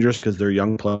be dangerous because they're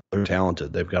young players, they're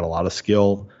talented. They've got a lot of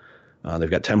skill. They've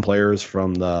got 10 players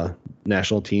from the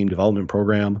national team development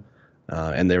program,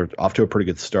 and they're off to a pretty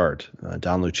good start.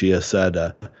 Don Lucia said,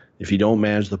 if you don't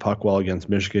manage the puck well against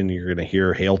Michigan, you're going to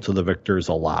hear "Hail to the Victors"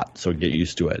 a lot, so get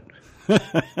used to it.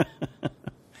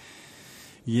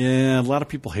 Yeah, a lot of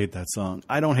people hate that song.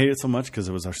 I don't hate it so much because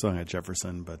it was our song at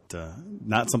Jefferson, but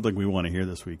not something we want to hear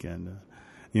this weekend.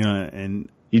 And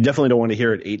you definitely don't want to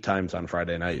hear it 8 times on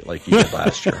Friday night like you did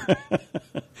last year.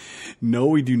 No,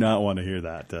 we do not want to hear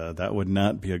that. That would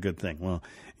not be a good thing. Well,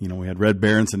 we had Red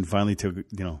Berenson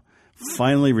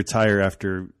finally retire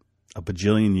after a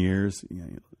bajillion years.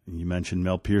 You mentioned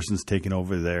Mel Pearson's taken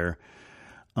over there.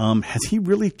 Has he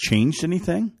really changed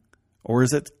anything, or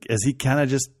is he kind of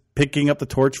just picking up the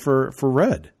torch for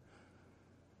Red?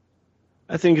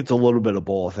 I think it's a little bit of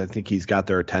both. I think he's got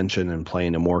their attention and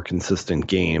playing a more consistent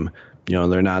game.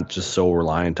 They're not just so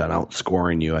reliant on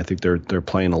outscoring you. I think they're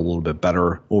playing a little bit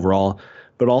better overall.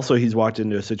 But also he's walked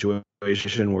into a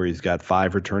situation where he's got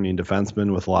 5 returning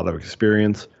defensemen with a lot of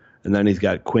experience. And then he's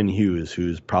got Quinn Hughes,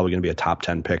 who's probably going to be a top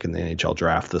 10 pick in the NHL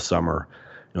draft this summer.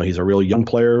 He's a real young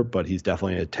player, but he's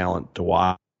definitely a talent to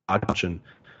watch. And,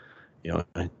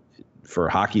 for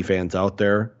hockey fans out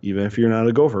there, even if you're not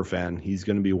a Gopher fan, he's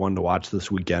going to be one to watch this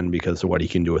weekend because of what he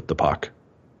can do with the puck.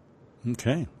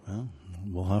 Okay. Well,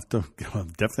 we'll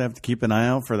definitely have to keep an eye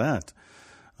out for that.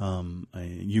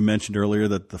 You mentioned earlier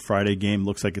that the Friday game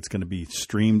looks like it's going to be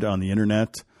streamed on the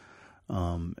internet.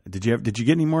 Did you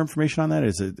get any more information on that?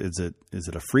 Is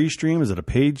it a free stream? Is it a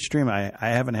paid stream? I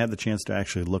haven't had the chance to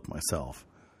actually look myself.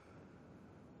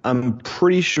 I'm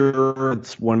pretty sure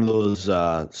it's one of those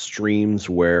streams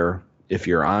where if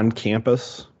you're on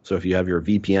campus, so if you have your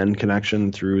VPN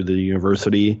connection through the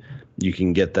university, you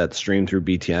can get that stream through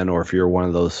BTN, or if you're one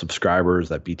of those subscribers,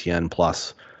 that BTN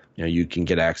Plus, you can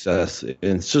get access. And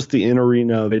it's just the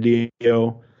in-arena video,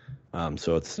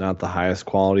 so it's not the highest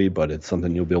quality, but it's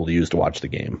something you'll be able to use to watch the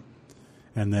game.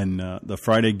 And then the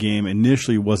Friday game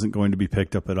initially wasn't going to be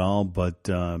picked up at all, but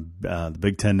the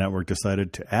Big Ten Network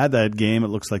decided to add that game. It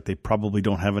looks like they probably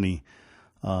don't have any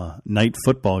night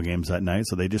football games that night,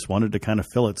 so they just wanted to kind of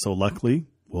fill it. So luckily,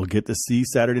 we'll get to see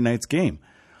Saturday night's game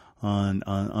on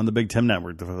the Big Ten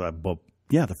Network.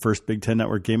 The first Big Ten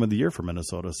Network game of the year for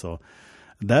Minnesota. So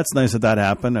that's nice that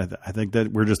happened. I think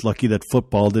that we're just lucky that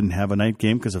football didn't have a night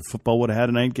game, because if football would have had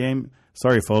a night game,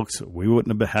 sorry folks, we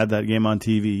wouldn't have had that game on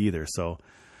TV either. So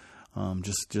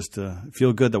just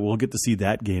feel good that we'll get to see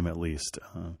that game at least.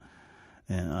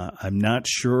 And I'm not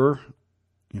sure.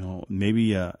 Maybe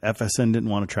FSN didn't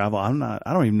want to travel. I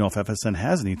don't even know if FSN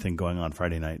has anything going on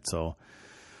Friday night. So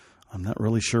I'm not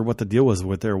really sure what the deal was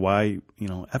with there. Why,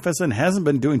 FSN hasn't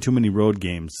been doing too many road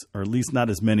games, or at least not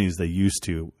as many as they used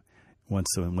to when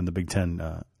the Big Ten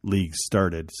league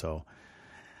started. So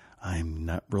I'm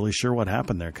not really sure what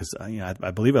happened there, because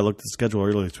I believe I looked at the schedule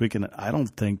earlier this week, and I don't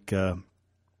think FSN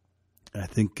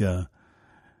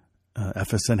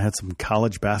had some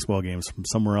college basketball games from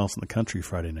somewhere else in the country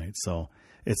Friday night. So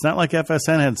it's not like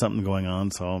FSN had something going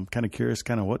on. So I'm kind of curious,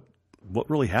 what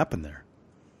really happened there.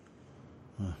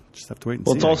 Just have to wait and see.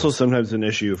 Well, it's also sometimes an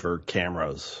issue for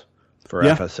cameras for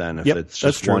FSN. If it's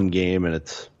just one game and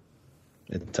it's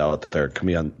out there, it can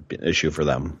be an issue for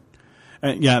them.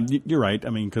 Yeah, you're right. I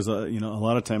mean, because a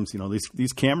lot of times,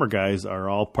 these camera guys are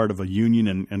all part of a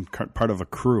union and part of a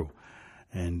crew,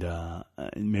 and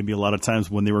maybe a lot of times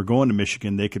when they were going to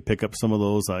Michigan, they could pick up some of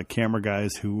those camera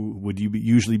guys who would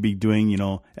usually be doing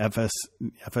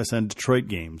FSN Detroit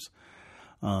games.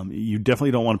 You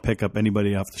definitely don't want to pick up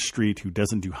anybody off the street who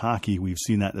doesn't do hockey. We've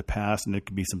seen that in the past, and it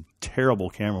could be some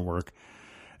terrible camera work.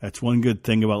 That's one good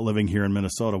thing about living here in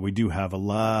Minnesota. We do have a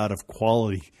lot of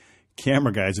quality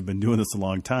camera guys who've been doing this a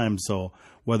long time. So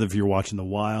whether if you're watching the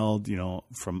Wild,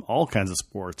 from all kinds of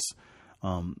sports,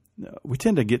 we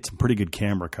tend to get some pretty good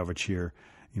camera coverage here,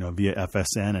 via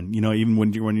FSN. And, even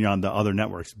when you're on the other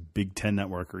networks, Big Ten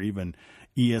Network or even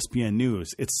ESPN News,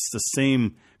 it's the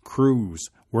same crews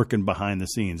working behind the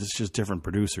scenes. It's just different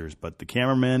producers. But the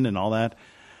cameramen and all that,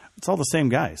 it's all the same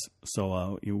guys.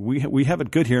 So we have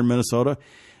it good here in Minnesota.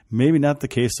 Maybe not the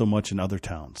case so much in other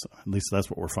towns. At least that's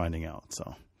what we're finding out.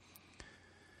 So,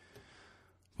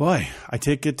 boy, I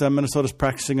take it Minnesota's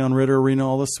practicing on Ritter Arena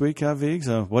all this week, Viggs.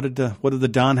 What did the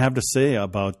Don have to say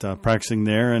about practicing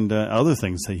there and other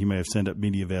things that he may have sent at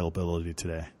media availability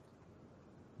today?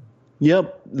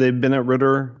 Yep, they've been at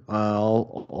Ritter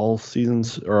all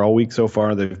seasons or all week so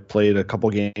far. They've played a couple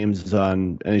games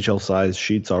on NHL-sized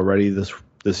sheets already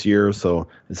this year, so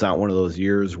it's not one of those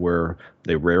years where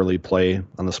they rarely play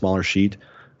on the smaller sheet.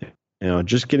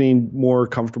 Just getting more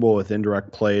comfortable with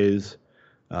indirect plays,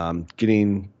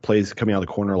 getting plays coming out of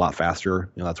the corner a lot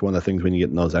faster. That's one of the things when you get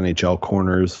in those NHL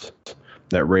corners,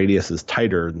 that radius is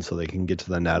tighter, and so they can get to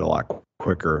the net a lot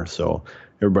quicker. So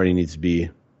everybody needs to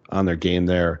be on their game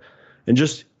there. And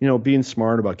just, being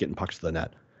smart about getting pucks to the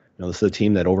net. This is a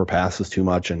team that overpasses too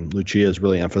much, and Lucia is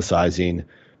really emphasizing,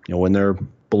 when they're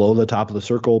below the top of the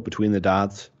circle, between the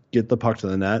dots, get the puck to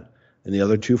the net, and the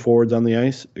other two forwards on the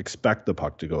ice, expect the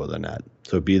puck to go to the net.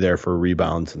 So be there for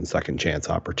rebounds and second chance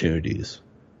opportunities.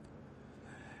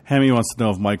 Hammy wants to know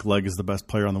if Mike Legg is the best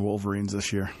player on the Wolverines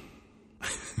this year.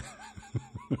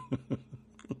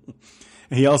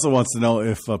 He also wants to know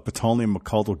if Patolny and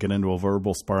McCult will get into a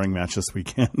verbal sparring match this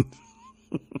weekend.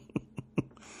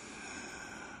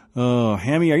 Oh,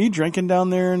 Hammy, are you drinking down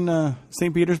there in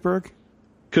St. Petersburg?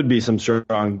 Could be some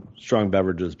strong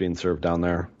beverages being served down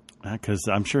there. Because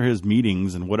I'm sure his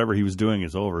meetings and whatever he was doing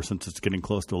is over since it's getting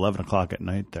close to 11 o'clock at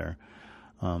night there.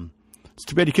 It's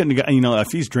too bad he couldn't have got,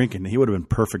 if he's drinking, he would have been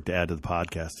perfect to add to the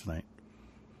podcast tonight.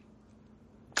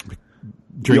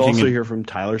 You also hear from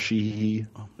Tyler Sheehy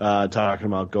talking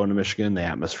about going to Michigan, the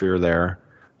atmosphere there,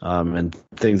 and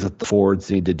things that the forwards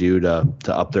need to do to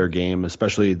up their game,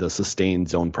 especially the sustained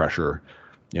zone pressure,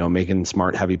 making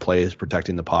smart, heavy plays,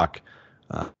 protecting the puck,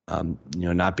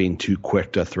 not being too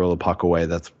quick to throw the puck away.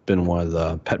 That's been one of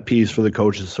the pet peeves for the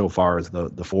coaches so far, is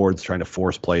the forwards trying to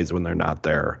force plays when they're not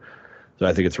there. So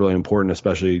I think it's really important,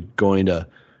 especially going to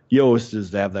Yost,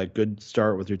 is to have that good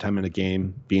start with your 10-minute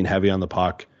game, being heavy on the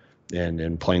puck,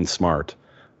 and playing smart.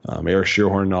 Eric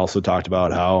Shearhorn also talked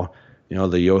about how,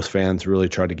 the Yost fans really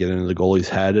try to get into the goalie's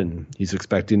head, and he's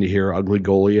expecting to hear ugly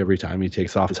goalie every time he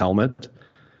takes off his helmet.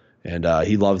 And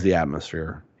he loves the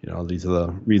atmosphere. These are the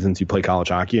reasons you play college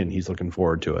hockey, and he's looking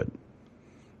forward to it.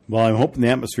 Well, I'm hoping the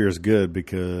atmosphere is good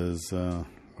because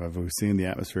what we've seen, the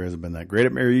atmosphere hasn't been that great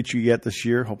at Mariucci yet this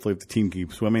year. Hopefully, if the team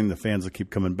keeps swimming, the fans will keep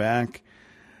coming back.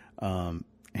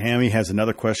 Hammy has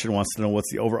another question, wants to know what's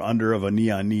the over-under of a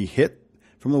knee-on-knee hit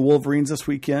from the Wolverines this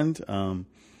weekend.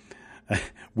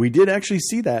 We did actually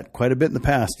see that quite a bit in the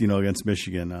past, against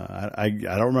Michigan. I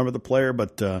don't remember the player,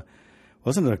 but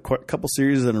wasn't it a couple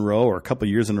series in a row or a couple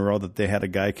years in a row that they had a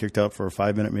guy kicked out for a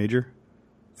 5-minute major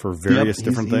for various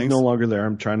different things? He's no longer there.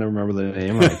 I'm trying to remember the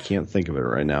name. I can't think of it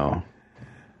right now.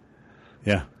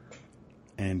 Yeah.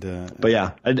 And but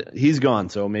yeah, he's gone,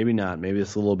 so maybe not. Maybe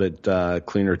it's a little bit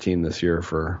cleaner team this year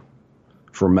for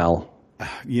Mel.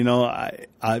 You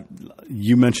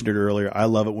mentioned it earlier. I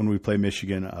love it when we play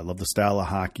Michigan. I love the style of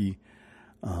hockey.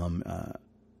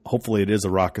 Hopefully, it is a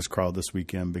raucous crowd this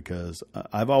weekend because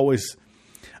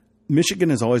Michigan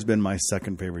has always been my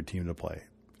second favorite team to play.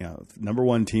 Number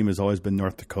one team has always been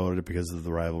North Dakota because of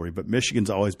the rivalry, but Michigan's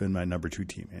always been my number two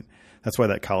team, and that's why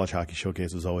that college hockey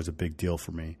showcase was always a big deal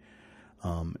for me.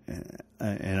 And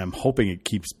I'm hoping it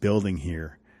keeps building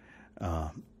here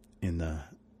in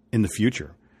the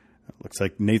future. It looks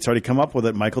like Nate's already come up with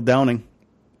it. Michael Downing.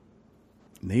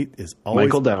 Nate is always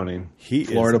Michael Downing,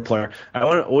 Florida player. I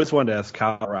always wanted to ask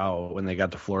Kyle Rao when they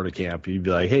got to Florida camp. You'd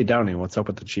be like, "Hey, Downing, what's up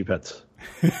with the cheap hits?"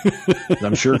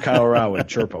 I'm sure Kyle Rao would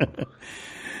chirp him.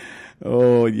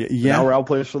 Oh yeah. Now Rao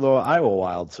plays for the Iowa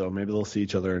Wild, so maybe they'll see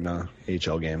each other in a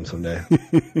HL game someday.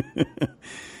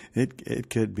 It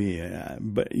could be,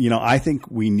 but I think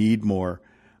we need more.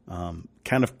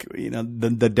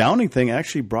 The Downing thing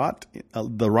actually brought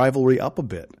the rivalry up a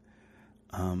bit.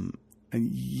 And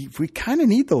we kind of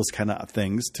need those kind of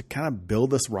things to kind of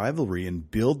build this rivalry and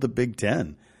build the Big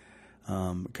Ten.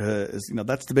 Because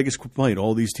that's the biggest complaint.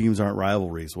 All these teams aren't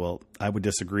rivalries. Well, I would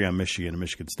disagree on Michigan and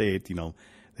Michigan State.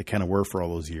 They kind of were for all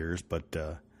those years, but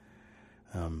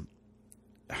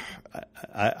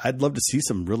I'd love to see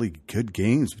some really good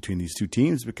games between these two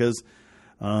teams because,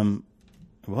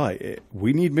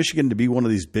 we need Michigan to be one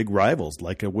of these big rivals,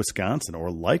 like a Wisconsin or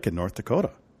like a North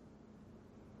Dakota.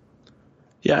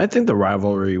 Yeah, I think the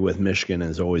rivalry with Michigan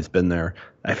has always been there.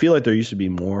 I feel like there used to be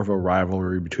more of a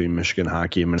rivalry between Michigan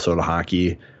hockey and Minnesota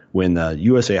hockey when the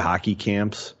USA hockey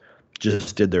camps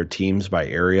just did their teams by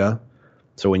area.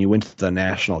 So when you went to the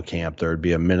national camp, there would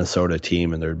be a Minnesota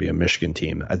team and there would be a Michigan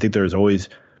team. I think there's always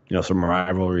some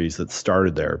rivalries that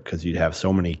started there because you'd have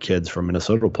so many kids from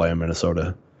Minnesota play in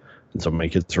Minnesota and so many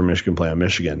kids from Michigan play on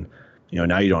Michigan.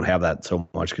 Now you don't have that so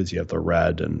much because you have the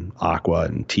red and aqua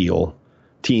and teal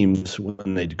teams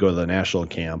when they go to the national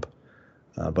camp.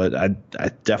 But I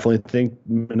definitely think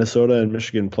Minnesota and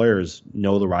Michigan players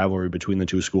know the rivalry between the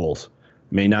two schools.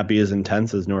 May not be as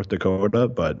intense as North Dakota,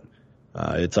 but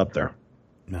it's up there.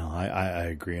 No, I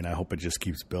agree, and I hope it just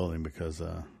keeps building because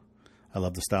I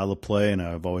love the style of play, and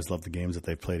I've always loved the games that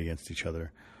they've played against each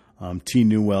other. T.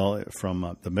 Newell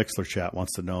from the Mixler chat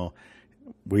wants to know,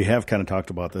 we have kind of talked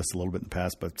about this a little bit in the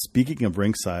past, but speaking of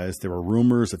rink size, there were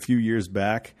rumors a few years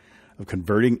back of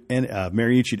converting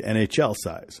Mariucci to NHL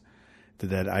size.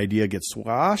 Did that idea get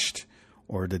squashed,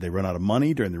 or did they run out of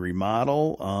money during the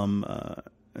remodel?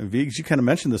 Viggs, you kind of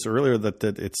mentioned this earlier that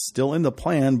it's still in the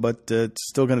plan, but it's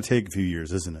still going to take a few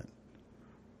years, isn't it?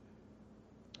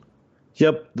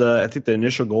 Yep. I think the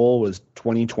initial goal was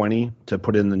 2020 to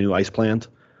put in the new ice plant.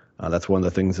 That's one of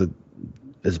the things that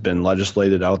has been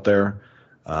legislated out there.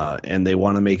 And they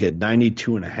want to make it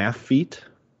 92.5 feet,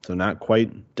 so not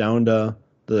quite down to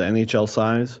the NHL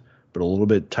size, but a little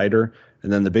bit tighter.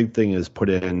 And then the big thing is put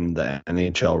in the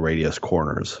NHL radius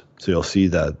corners. So you'll see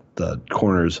that the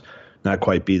corners not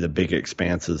quite be the big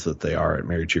expanses that they are at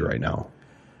Mariucci right now.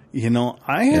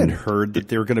 I had heard that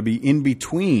they were going to be in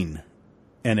between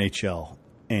NHL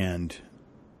and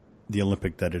the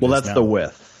Olympic that it is now. Well, that's the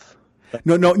width.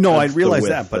 No, I realize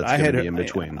that, but I had in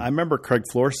between. I remember Craig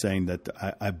Floor saying that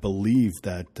I believe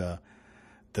that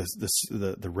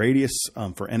the radius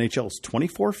for NHL is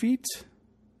 24 feet,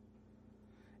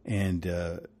 and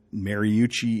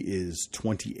Mariucci is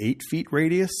 28 feet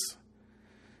radius.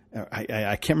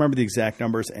 I can't remember the exact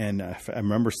numbers, and I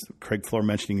remember Craig Floor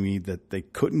mentioning to me that they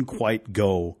couldn't quite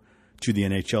go to the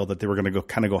NHL, that they were going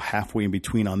to go halfway in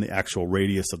between on the actual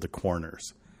radius of the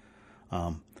corners.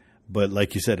 But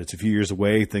like you said, it's a few years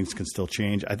away. Things can still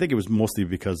change. I think it was mostly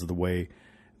because of the way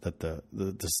that the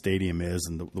stadium is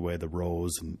and the way the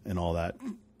rows and all that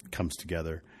comes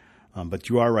together. But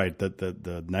you are right that the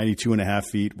 92.5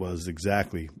 feet was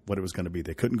exactly what it was going to be.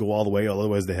 They couldn't go all the way,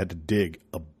 otherwise they had to dig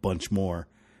a bunch more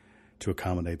to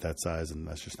accommodate that size, and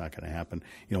that's just not going to happen.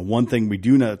 One thing we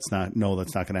do know that's not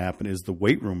going to happen is the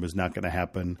weight room is not going to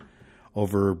happen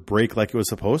over break like it was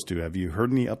supposed to. Have you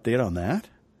heard any update on that?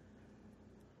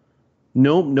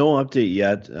 No update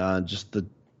yet. Just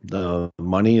the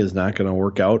money is not going to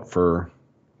work out for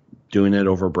doing it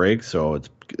over break, so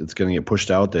it's going to get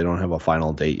pushed out. They don't have a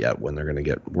final date yet when they're going to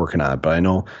get working on it. But I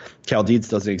know Cal Dietz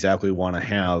doesn't exactly want to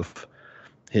have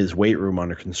his weight room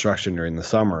under construction during the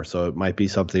summer, so it might be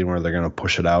something where they're going to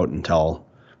push it out until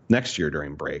next year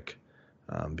during break,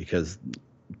 because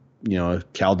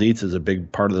Cal Dietz is a big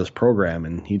part of this program,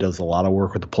 and he does a lot of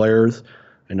work with the players.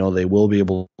 I know they will be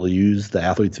able to use the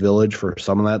Athletes Village for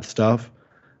some of that stuff,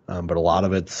 but a lot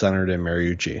of it's centered in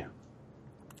Mariucci.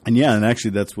 And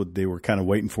actually that's what they were kind of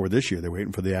waiting for this year. They're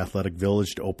waiting for the Athletic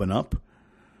Village to open up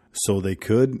so they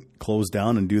could close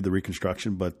down and do the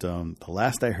reconstruction. But the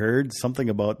last I heard, something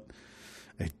about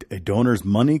a donor's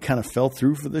money kind of fell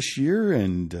through for this year,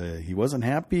 and he wasn't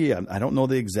happy. I don't know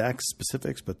the exact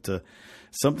specifics, but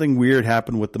something weird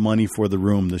happened with the money for the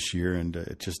room this year, and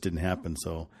it just didn't happen.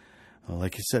 So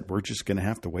like you said, we're just going to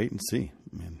have to wait and see.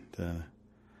 And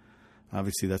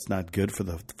obviously that's not good for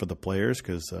the players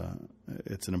because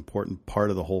it's an important part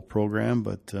of the whole program,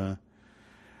 but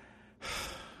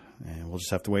and we'll just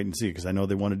have to wait and see, because I know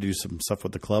they want to do some stuff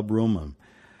with the club room.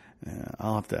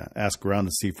 I'll have to ask around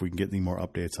to see if we can get any more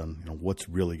updates on what's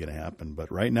really going to happen.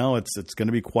 But right now, it's going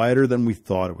to be quieter than we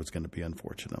thought it was going to be,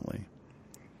 unfortunately.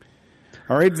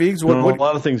 All right, Viggs. A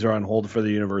lot of things are on hold for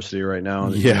the university right now.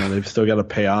 Yeah. They've still got to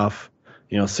pay off,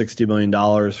 $60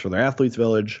 million for their Athletes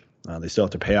Village. They still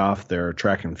have to pay off their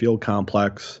track and field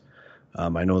complex.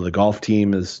 I know the golf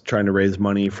team is trying to raise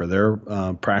money for their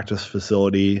practice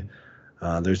facility.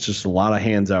 There's just a lot of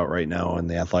hands out right now in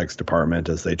the athletics department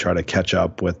as they try to catch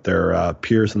up with their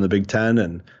peers in the Big Ten,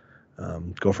 and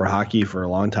Gopher hockey for a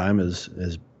long time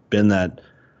has been that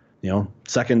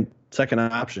second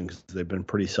option, because they've been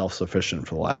pretty self-sufficient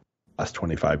for the last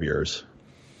 25 years.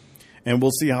 And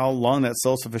we'll see how long that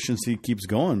self-sufficiency keeps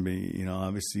going.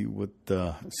 Obviously with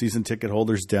the season ticket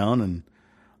holders down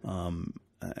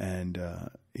and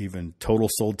even total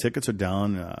sold tickets are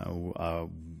down.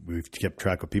 We've kept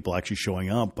track of people actually showing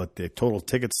up, but the total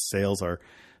ticket sales are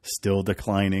still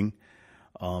declining.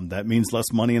 That means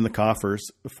less money in the coffers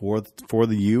for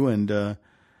the U, and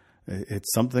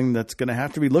it's something that's going to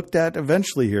have to be looked at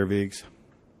eventually here, Viggs.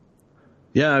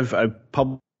 Yeah, I've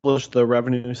published the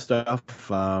revenue stuff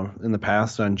in the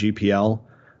past on GPL.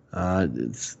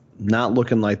 not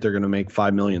looking like they're going to make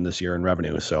 $5 million this year in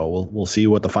revenue. So we'll see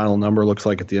what the final number looks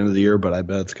like at the end of the year, but I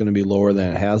bet it's going to be lower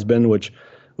than it has been, which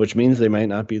means they might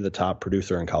not be the top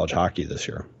producer in college hockey this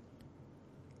year.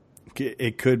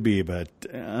 It could be, but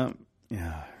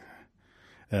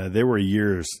there were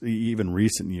years, even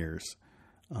recent years.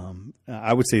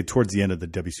 I would say towards the end of the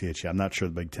WCHA, I'm not sure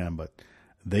the Big Ten, but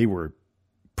they were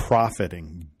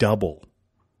profiting double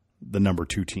the number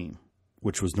 2 team,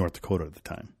 which was North Dakota at the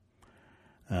time.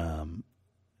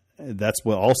 That's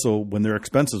what also when their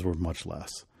expenses were much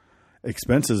less.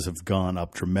 Expenses have gone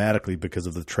up dramatically because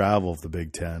of the travel of the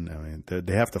Big Ten. I mean,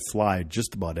 they have to fly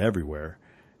just about everywhere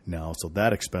now, so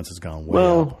that expense has gone way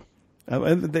up.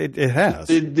 It has.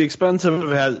 The expense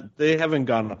they haven't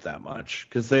gone up that much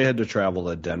because they had to travel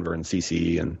to Denver and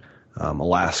CC and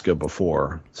Alaska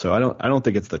before. So I don't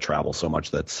think it's the travel so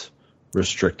much that's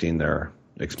restricting their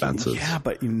expenses. Yeah,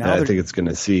 but now I think it's going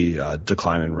to see a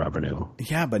decline in revenue.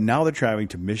 Yeah, but now they're traveling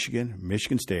to Michigan,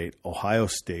 Michigan State, Ohio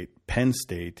State, Penn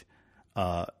State,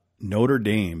 Notre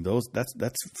Dame.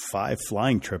 That's 5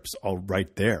 flying trips all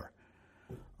right there.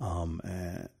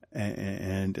 And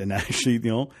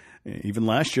actually, even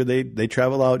last year they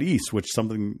traveled out east, which is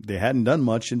something they hadn't done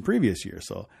much in previous years.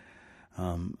 So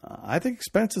I think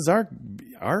expenses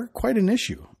are quite an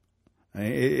issue.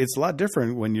 It's a lot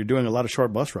different when you're doing a lot of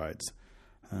short bus rides.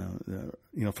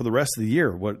 For the rest of the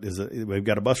year, what is it? We've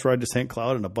got a bus ride to St.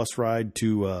 Cloud and a bus ride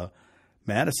to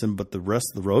Madison, but the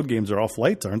rest of the road games are all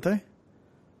flights, aren't they?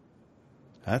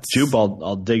 Jupe,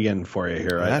 I'll dig in for you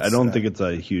here. I don't think it's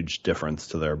a huge difference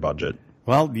to their budget.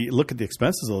 Well, you look at the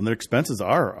expenses, though, and their expenses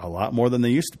are a lot more than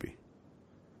they used to be.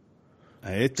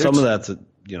 Some of that's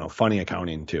funny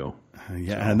accounting too.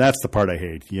 Yeah, so. And that's the part I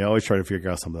hate. You always try to figure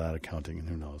out some of that accounting, and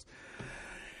who knows.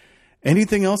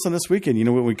 Anything else on this weekend?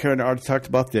 We kind of already talked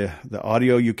about the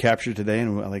audio you captured today,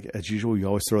 and like as usual, you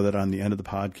always throw that on the end of the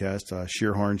podcast.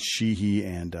 Shearhorn, Sheehy,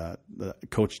 and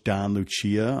Coach Don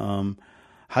Lucia.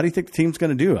 How do you think the team's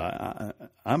going to do?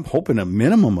 I'm hoping a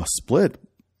minimum a split.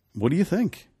 What do you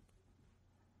think?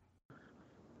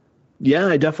 Yeah,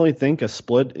 I definitely think a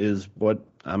split is what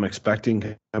I'm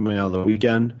expecting coming out of the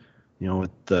weekend.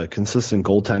 With the consistent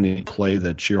goaltending play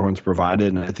that Shearhorn's provided,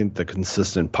 and I think the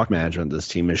consistent puck management this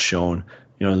team has shown,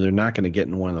 they're not going to get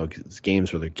in one of those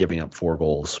games where they're giving up 4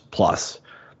 goals plus.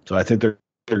 So I think they're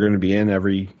going to be in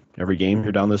every game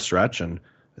here down this stretch, and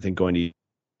I think going to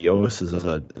Eos is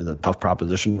a tough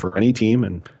proposition for any team,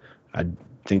 and I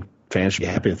think fans should be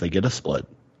happy if they get a split.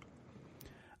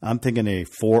 I'm thinking a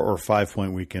 4 or 5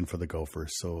 point weekend for the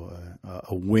Gophers. So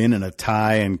a win and a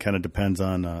tie, and kind of depends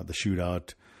on the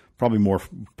shootout. Probably more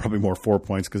 4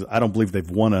 points because I don't believe they've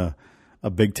won a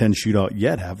Big Ten shootout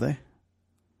yet, have they?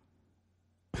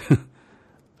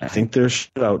 I think their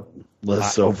shootout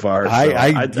list so far.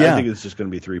 I think it's just going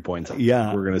to be 3 points.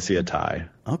 Yeah, we're going to see a tie.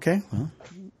 Okay, well,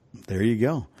 there you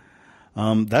go.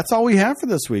 That's all we have for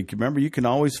this week. Remember, you can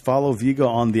always follow Vigo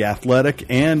on The Athletic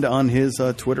and on his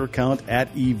Twitter account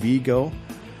 @evigo.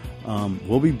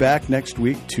 We'll be back next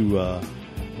week to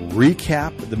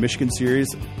recap the Michigan series.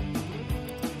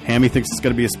 Hammy thinks it's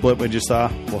going to be a split, we just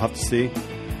saw. We'll have to see.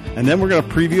 And then we're going to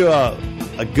preview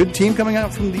a good team coming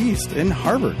out from the East in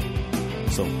Harvard.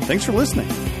 So thanks for listening.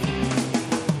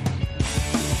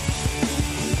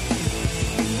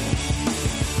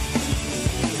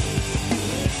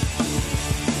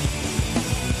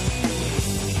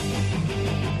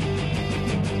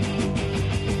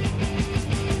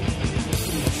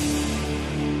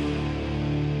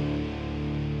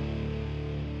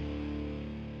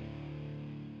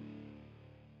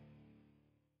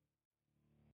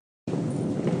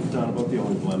 The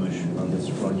only blemish on this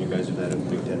run you guys have had of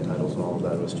Big Ten titles and all of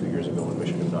that was 2 years ago when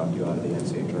Michigan knocked you out of the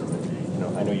NCAA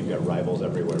tournament. I know you've got rivals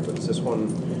everywhere, but is this one,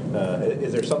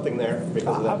 is there something there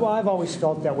because of that? Well, I've always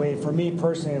felt that way. For me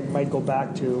personally, it might go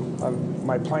back to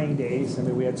my playing days. I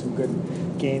mean, we had some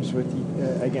good games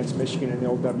against Michigan in the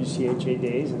old WCHA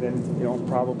days, and then,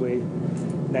 probably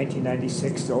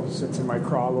 1996 still sits in my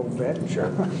craw a little bit.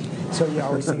 Sure. So you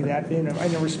always think of that in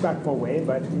a respectful way,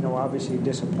 but obviously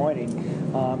disappointing.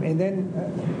 And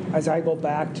then as I go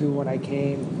back to when I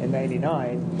came in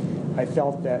 '99, I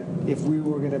felt that if we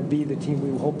were going to be the team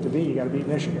we hoped to be, you got to beat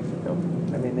Michigan.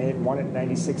 I mean, they had won it in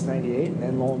 '96, '98, and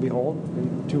then lo and behold,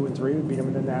 in 2 and 3, we beat them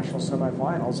in the national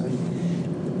semifinals.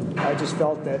 And I just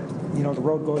felt that the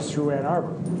road goes through Ann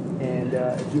Arbor. And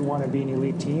if you want to be an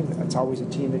elite team, it's always a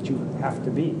team that you have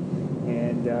to beat.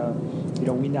 And,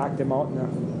 we knocked them out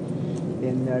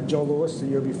in Joe Louis the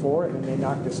year before, and then they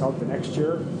knocked us out the next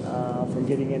year from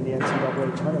getting in the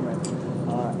NCAA tournament.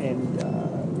 And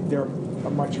they're a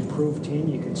much improved team.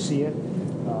 You can see it.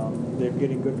 They're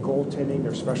getting good goaltending.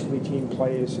 Their specialty team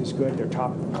play is good. Their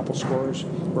top couple scorers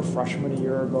were freshmen a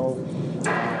year ago.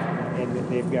 And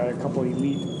they've got a couple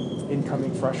elite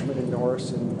incoming freshmen in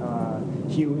Norris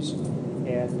and Hughes.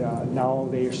 And now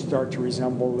they start to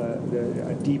resemble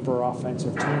a deeper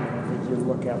offensive team. And I think you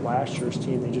look at last year's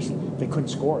team, they couldn't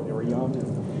score. They were young,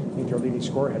 and I think their leading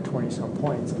scorer had 20-some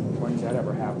points. And when has that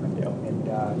ever happened? Yeah.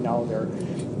 And now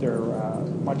they're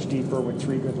much deeper with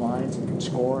 3 good lines and can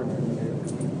score. And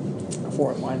they're a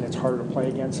fourth line that's harder to play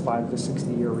against, 5 to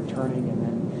 60 year returning. And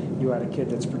then you had a kid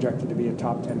that's projected to be a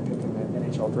top 10 pick in the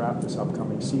NHL draft this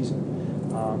upcoming season.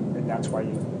 And that's why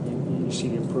you see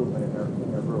the improvement in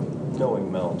their group.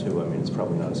 Knowing Mel, too, I mean, it's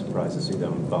probably not a surprise to see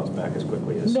them bounce back as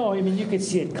quickly as... No, I mean, you could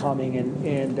see it coming,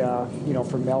 and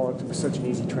for Mel, it was such an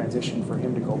easy transition for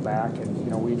him to go back,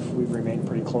 and, we've remained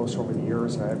pretty close over the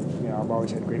years. I've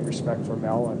always had great respect for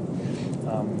Mel,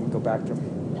 and we go back to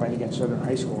playing against Southern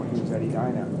High School when he was at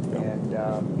Edina,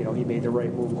 and, he made the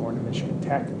right move going to Michigan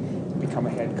Tech, become a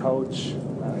head coach,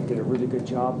 did a really good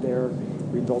job there,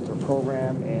 rebuilt their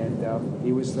program, and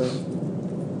he was the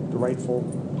rightful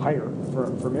hire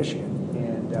for Michigan,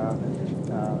 and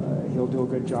he'll do a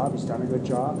good job. He's done a good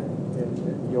job,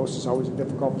 and Yost is always a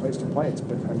difficult place to play. It's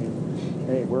been,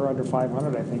 hey, we're under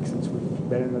 500, I think, since we've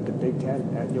been in the Big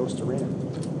Ten at Yost Arena.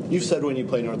 You've said when you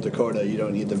play North Dakota, you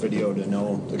don't need the video to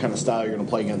know the kind of style you're going to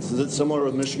play against. Is it similar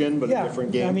with Michigan, but a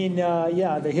different game? I mean,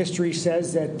 the history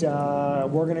says that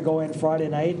we're going to go in Friday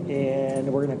night,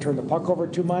 and we're going to turn the puck over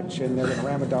too much, and they're going to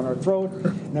ram it down our throat,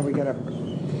 and then we got to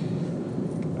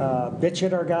bitch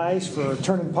at our guys for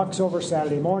turning pucks over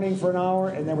Saturday morning for an hour,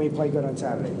 and then we play good on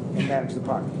Saturday and manage the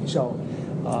puck. So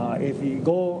if you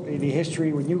go in the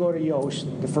history, when you go to Yost,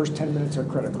 the first 10 minutes are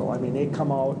critical. I mean, they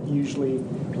come out usually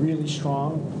really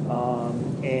strong,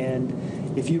 and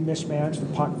if you mismanage the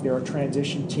puck, they're a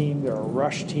transition team, they're a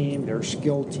rush team, they're a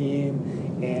skilled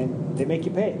team, and they make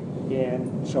you pay.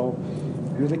 And so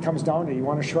it really comes down to, you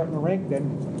want to shorten the rink,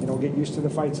 then get used to the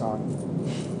fight song.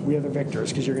 We are the victors,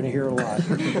 because you're going to hear it a lot.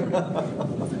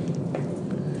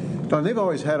 Don, they've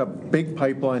always had a big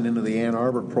pipeline into the Ann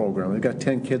Arbor program. They've got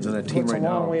 10 kids on that team right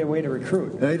now. It's a long way to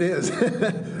recruit. It is.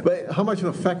 But how much of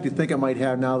an effect do you think it might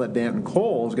have now that Danton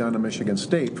Cole has gone to Michigan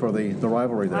State for the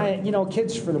rivalry there?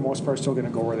 Kids for the most part are still going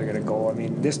to go where they're going to go. I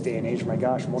mean, this day and age, my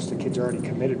gosh, most of the kids are already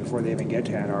committed before they even get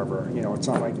to Ann Arbor. It's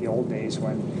not like the old days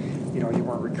when you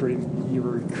weren't recruiting. You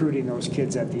were recruiting those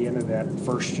kids at the end of that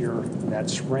first year, that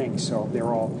spring, so they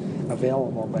were all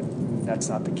available. But that's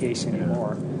not the case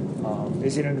anymore.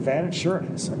 Is it an advantage? Sure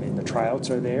it is. I mean, the tryouts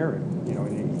are there, and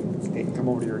they can come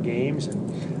over to your games,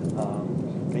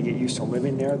 and they get used to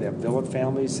living there. They have billet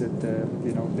families that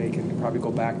they can probably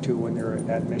go back to when they're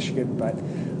at Michigan. But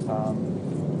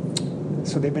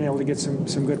so they've been able to get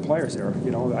some good players there.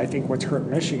 I think what's hurt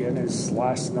Michigan is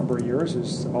last number of years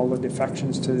is all the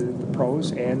defections to the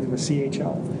pros and the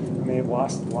CHL. I mean, they've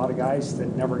lost a lot of guys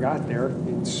that never got there,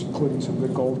 including some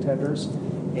good goaltenders,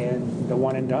 and the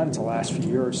one and done's the last few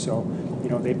years. So,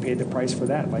 they paid the price for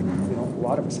that, like a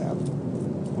lot of us have.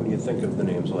 When you think of the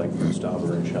names like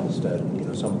Stauber and Shellstead,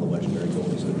 and some of the legendary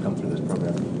goalies that have come through this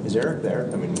program, is Eric there?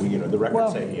 I mean, the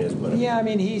records say he is, but yeah, I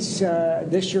mean, he's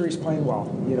this year he's playing well.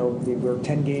 We're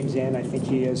 10 games in. I think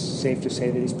he is safe to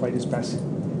say that he's played his best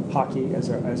hockey as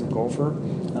a Gopher,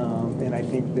 and I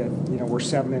think that we're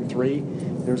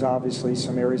 7-3. There's obviously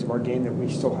some areas of our game that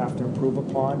we still have to improve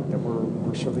upon. That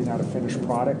we're certainly not a finished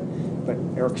product, but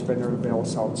Eric's been there to bail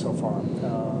us out so far.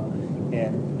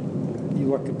 And you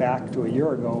look back to a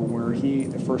year ago where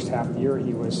the first half of the year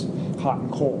he was hot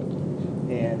and cold,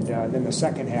 and then the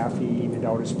second half he evened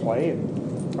out his play,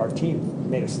 and our team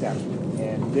made a step.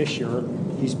 And this year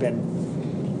he's been,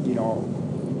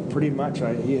 pretty much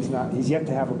he's yet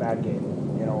to have a bad game,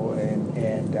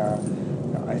 and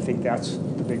I think that's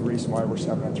the big reason why we're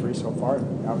 7-3 so far.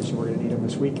 And obviously we're going to need him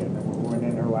this weekend. And we went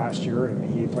in there last year,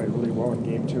 and he played really well in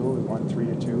game 2. We won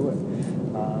 3-2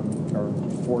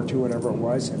 or 4-2, whatever it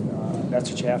was, and that's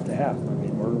what you have to have. I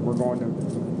mean, we're going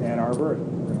to Ann Arbor, and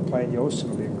we're going to play at Yost.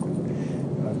 It'll be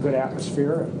a good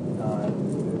atmosphere,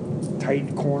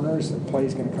 tight corners. The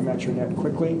play's going to come at your net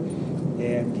quickly,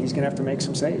 and he's going to have to make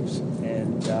some saves.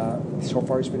 And so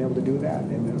far he's been able to do that.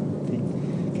 And if he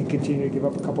can continue to give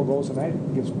up a couple goals a night,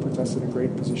 it puts us in a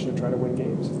great position to try to win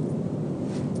games.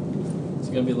 It's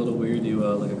going to be a little weird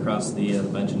to look across the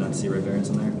bench and not see Ray Barons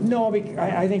in there? No,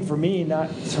 I think for me,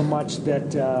 not so much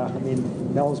that,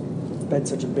 Mel's been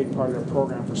such a big part of their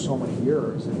program for so many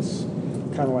years. It's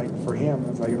kind of like, for him,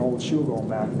 it's like an old shoe going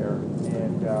back there.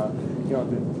 And,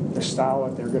 the style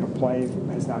that they're going to play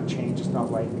has not changed. It's not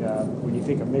like when you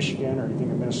think of Michigan or you think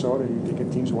of Minnesota, you think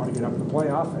of teams who want to get up and play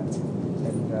offense.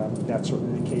 And that's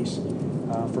certainly the case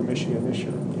for Michigan this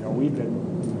year. We've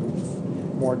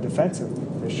been more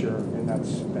defensive this year, and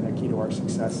that's been a key to our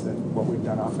success than what we've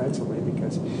done offensively,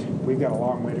 because we've got a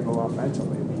long way to go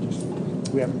offensively.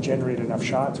 We haven't generated enough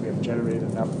shots. We haven't generated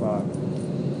enough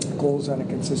goals on a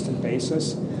consistent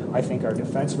basis. I think our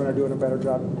defensemen are doing a better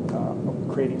job of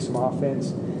creating some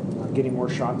offense, getting more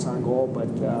shots on goal,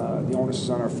 but the onus is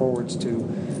on our forwards to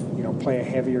play a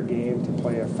heavier game, to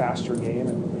play a faster game,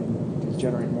 and to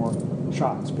generate more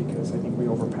shots, because I think we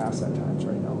overpass at times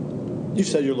right now. You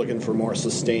said you're looking for more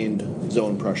sustained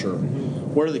zone pressure.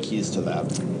 Mm-hmm. What are the keys to that?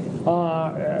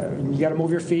 You got to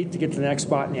move your feet to get to the next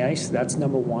spot in the ice. That's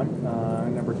number one.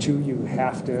 Number two, you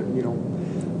have to,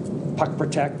 puck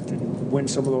protect and win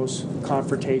some of those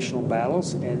confrontational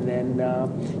battles, and then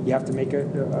you have to make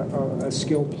a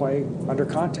skill play under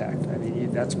contact. I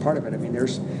mean, that's part of it. I mean,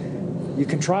 you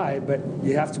can try, but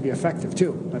you have to be effective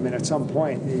too. I mean, at some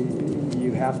point,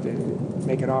 you have to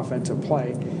make an offensive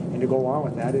play, and to go along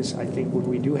with that is, I think, when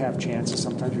we do have chances,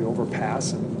 sometimes we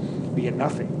overpass and we get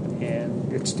nothing.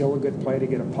 And it's still a good play to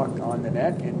get a puck on the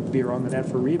net and be around the net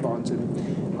for rebounds.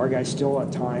 And our guys still,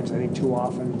 at times, I think too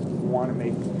often, want to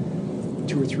make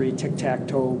 2 or 3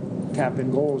 tic-tac-toe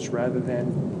tap-in goals rather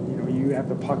than, you have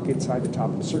the puck inside the top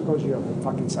of the circles, you have the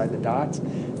puck inside the dots.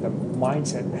 The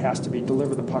mindset has to be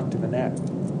deliver the puck to the net.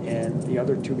 And the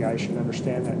other 2 guys should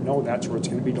understand that, no, that's where it's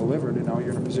going to be delivered, and now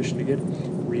you're in a position to get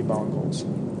rebound goals.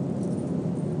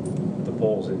 The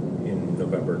polls in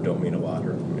November don't mean a lot,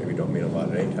 or maybe don't mean a lot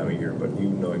at any time of year, but you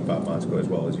knowing Bob Motzko as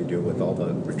well as you do with all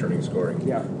the returning scoring,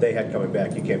 yeah, they had coming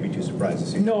back, you can't be too surprised to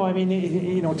see. No, I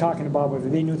mean, talking about whether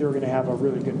they knew they were going to have a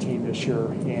really good team this year,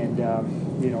 and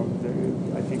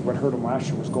I think what hurt them last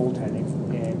year was goaltending,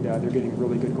 and they're getting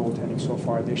really good goaltending so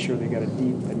far this year. They got a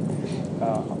deep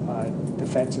and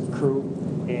defensive crew,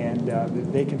 and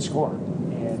they can score.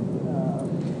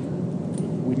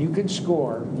 When you can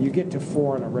score, you get to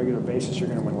 4 on a regular basis, you're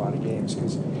going to win a lot of games,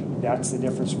 because that's the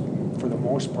difference for the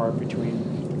most part between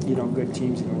good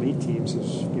teams and elite teams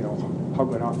is how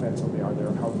good offensively are they,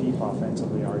 and how deep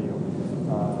offensively are you,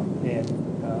 and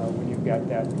when you've got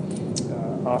that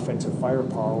offensive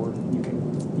firepower, you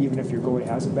can, even if your goalie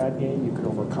has a bad game, you can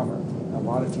overcome it. A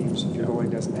lot of teams, if your goalie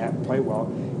doesn't play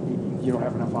well, you don't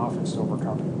have enough offense to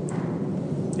overcome it.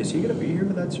 Is he going to be here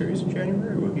for that series in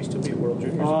January, or will he still be at World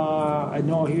Juniors? I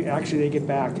know they get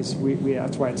back. That's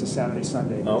why it's a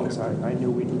Saturday-Sunday. Oh, okay. Because I knew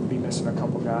we'd be missing a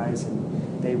couple guys,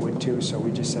 and they would too. So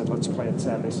we just said, let's play it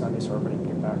Saturday-Sunday so everybody can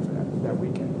get back for that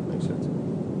weekend. Makes sense.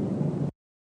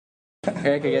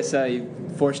 Eric, I guess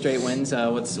 4 straight wins.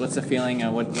 What's the feeling?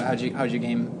 How's your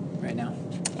game right now?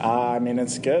 I mean,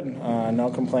 it's good. No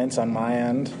complaints on my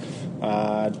end.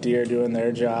 D are doing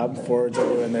their job. Forwards are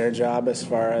doing their job as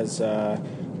far as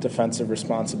defensive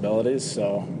responsibilities.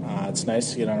 So it's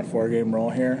nice to get on a 4-game roll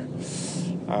here.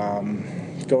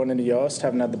 Going into Yost,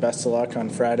 haven't had the best of luck on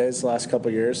Fridays the last couple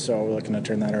of years, so we're looking to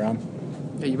turn that around.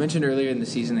 Yeah, you mentioned earlier in the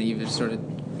season that you've sort of,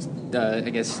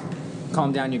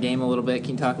 calmed down your game a little bit.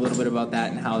 Can you talk a little bit about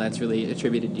that and how that's really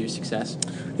attributed to your success?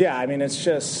 Yeah, I mean, it's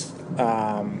just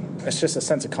a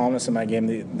sense of calmness in my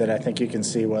game that I think you can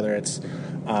see, whether it's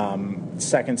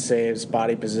second saves,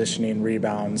 body positioning,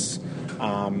 rebounds.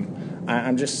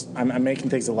 I'm making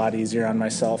things a lot easier on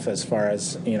myself as far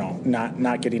as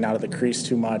not getting out of the crease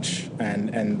too much,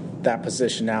 and that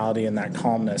positionality and that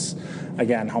calmness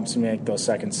again helps me make those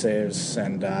second saves,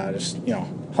 and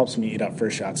helps me eat up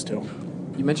first shots too.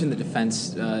 You mentioned the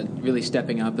defense really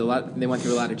stepping up. They went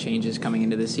through a lot of changes coming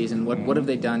into this season. What have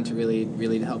they done to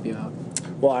really help you out?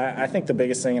 Well, I think the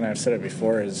biggest thing, and I've said it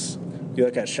before, is you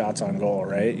look at shots on goal,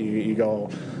 right? You go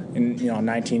in,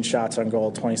 19 shots on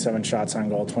goal, 27 shots on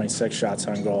goal, 26 shots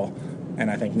on goal, and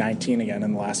I think 19 again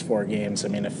in the last 4 games. I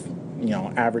mean, if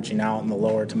averaging out in the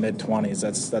lower to mid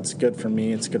 20s, that's good for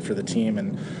me. It's good for the team,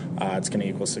 and it's going to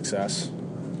equal success.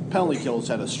 Penalty kills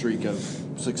had a streak of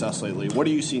success lately. What are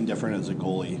you seeing different as a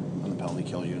goalie on the penalty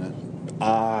kill unit?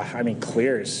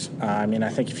 Clears. I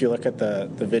think if you look at the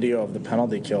video of the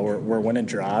penalty kill, we're winning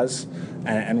draws,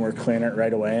 and we're clearing it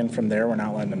right away, and from there we're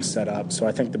not letting them set up. So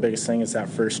I think the biggest thing is that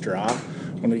first draw.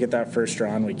 When we get that first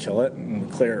draw and we kill it and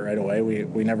we clear it right away,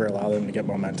 we never allow them to get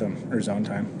momentum or zone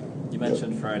time. You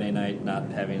mentioned Friday night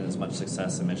not having as much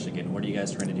success in Michigan. What are you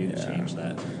guys trying to do to change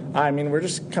that? We're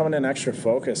just coming in extra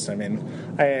focused. I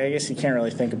guess you can't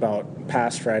really think about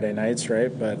past Friday nights,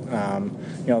 right? But,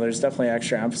 there's definitely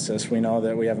extra emphasis. We know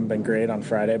that we haven't been great on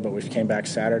Friday, but we've came back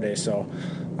Saturday. So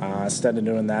instead of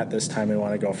doing that, this time we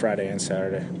want to go Friday and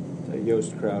Saturday.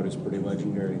 Yost crowd is pretty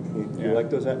legendary. You like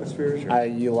those atmospheres?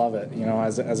 You love it.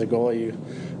 As a goalie,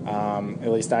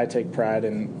 at least I take pride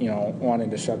in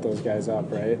wanting to shut those guys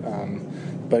up, right?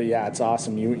 But yeah, it's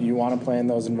awesome. You want to play in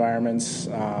those environments.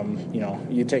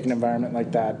 You take an environment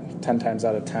like that 10 times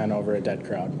out of 10 over a dead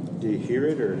crowd. Do you hear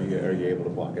it, or are you able to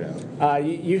block it out?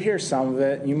 You hear some of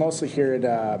it. You mostly hear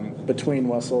it between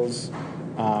whistles.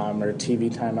 Or TV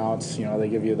timeouts, they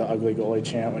give you the ugly goalie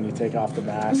chant when you take off the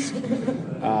mask.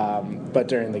 But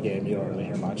during the game, you don't really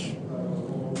hear much.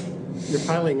 You're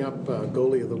piling up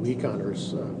goalie of the week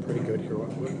honors pretty good here.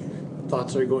 What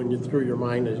thoughts are going through your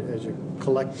mind as you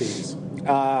collect these?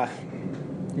 Not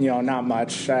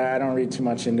much. I don't read too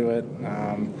much into it.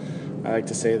 I like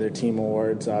to say they're team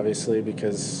awards, obviously,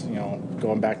 because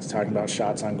going back to talking about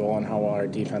shots on goal and how well our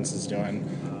defense is doing.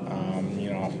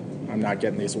 I'm not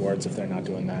getting these awards if they're not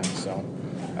doing that. So,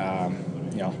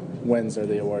 wins are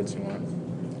the awards you want.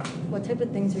 What type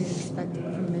of things are you expecting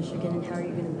from Michigan, and how are you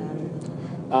going to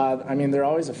battle them? They're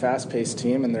always a fast-paced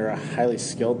team, and they're a highly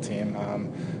skilled team.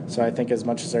 So I think as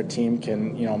much as our team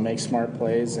can, make smart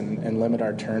plays and limit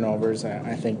our turnovers,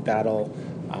 I think that'll,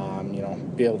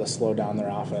 be able to slow down their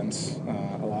offense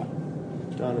a lot.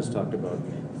 Don has talked about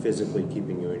physically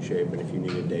keeping you in shape, and if you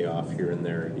need a day off here and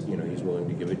there, he's willing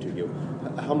to give it to you.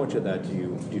 How much of that do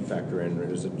you factor in,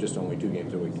 or is it just only 2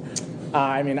 games a week?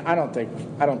 I don't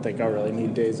think I really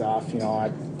need days off.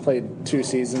 I played 2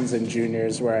 seasons in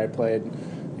juniors where I played,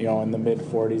 in the mid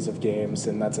 40s of games,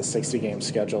 and that's a 60-game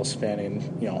schedule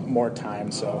spanning, more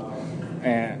time. So,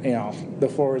 and the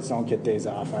forwards don't get days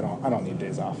off. I don't need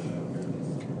days off.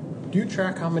 Do you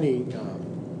track how many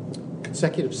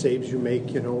consecutive saves you make,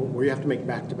 where you have to make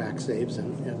back-to-back saves,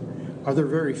 and are there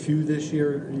very few this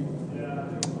year?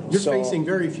 You're facing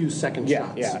very few second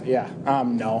shots. Yeah.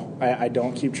 No, I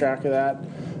don't keep track of that,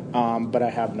 but I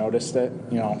have noticed it,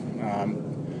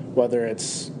 whether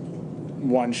it's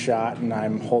one shot and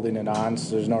I'm holding it on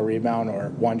so there's no rebound, or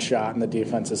one shot and the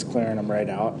defense is clearing them right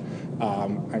out.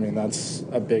 That's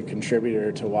a big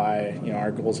contributor to why,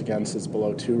 our goals against is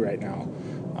below 2 right now.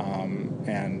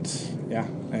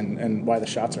 And why the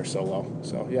shots are so low.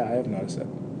 So, yeah, I have noticed it.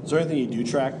 Is there anything you do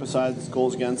track besides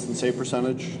goals against and save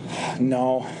percentage?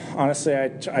 No. Honestly,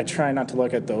 I try not to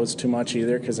look at those too much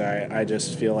either, because I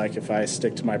just feel like if I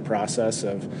stick to my process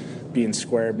of being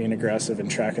square, being aggressive, and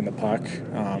tracking the puck,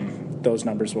 those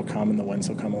numbers will come and the wins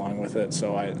will come along with it.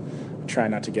 So I try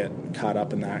not to get caught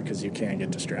up in that, because you can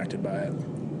get distracted by it.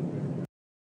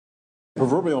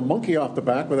 Proverbial monkey off the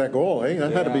back with that goal, eh?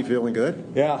 That had to be feeling good.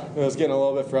 Yeah, it was getting a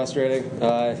little bit frustrating.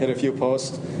 I hit a few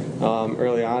posts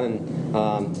early on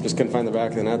and just couldn't find the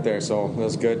back of the net there. So it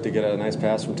was good to get a nice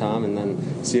pass from Tom and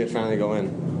then see it finally go in.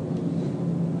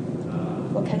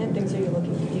 What kind of things are you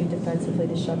looking to do defensively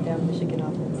to shut down Michigan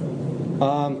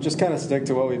offensively? Just kind of stick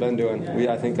to what we've been doing.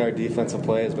 I think our defensive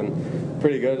play has been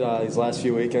pretty good these last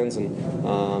few weekends, and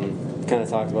kind of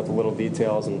talked about the little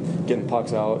details and getting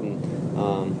pucks out and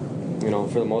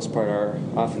for the most part, our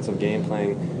offensive game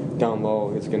playing down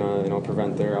low is going to,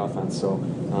 prevent their offense. So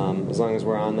as long as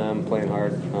we're on them, playing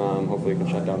hard, hopefully we can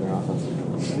shut down their offense.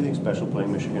 Anything special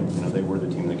playing Michigan? They were the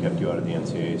team that kept you out of the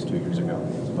NCAAs 2 years ago.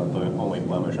 It's about the only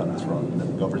blemish on this run. The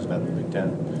Gophers have had the Big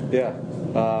Ten. Yeah.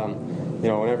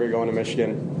 Whenever you're going to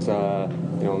Michigan, it's,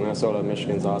 Minnesota,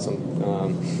 Michigan's awesome.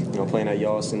 Playing at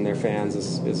Yost and their fans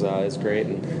is great.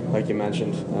 And like you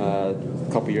mentioned, a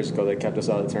couple years ago they kept us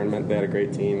out of the tournament. They had a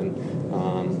great team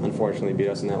and unfortunately beat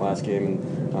us in that last game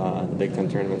in the Big Ten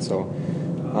tournament. So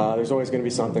there's always going to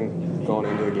be something going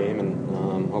into the game,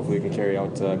 and hopefully we can carry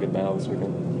out a good battle this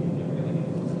weekend.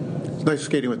 It's nice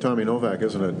skating with Tommy Novak,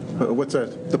 isn't it? What's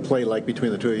the play like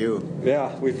between the two of you?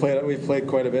 Yeah, we've played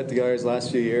quite a bit together these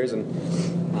last few years, and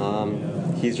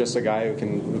he's just a guy who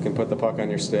can put the puck on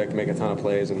your stick, make a ton of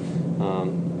plays,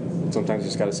 and sometimes you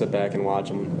just got to sit back and watch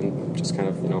him and just kind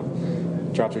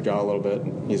of drop your jaw a little bit.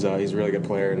 He's a really good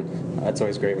player, and that's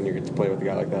always great when you get to play with a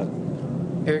guy like that.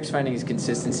 Eric's finding his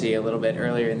consistency a little bit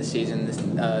earlier in the season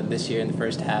this year in the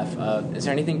first half. Is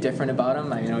there anything different about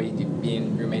him? I know you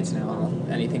being roommates now.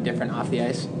 Anything different off the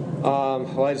ice?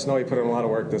 Well, I just know he put in a lot of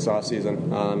work this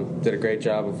offseason. Did a great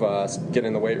job of getting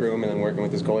in the weight room and then working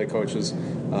with his goalie coaches.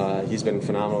 He's been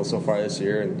phenomenal so far this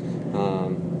year,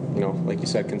 and like you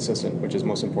said, consistent, which is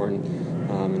most important.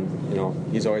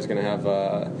 He's always going to have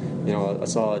a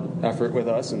solid effort with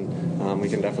us, and we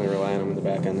can definitely rely on him in the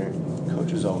back end there.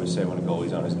 Coaches always say when a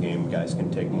goalie's on his game, guys can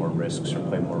take more risks or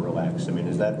play more relaxed. I mean,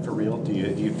 is that for real? Do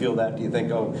you feel that? Do you think,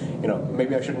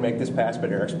 maybe I shouldn't make this pass, but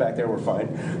Eric's back there, we're fine?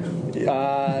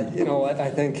 You know what? I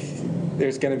think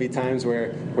there's going to be times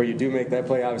where you do make that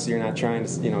play. Obviously, you're not trying to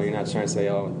say,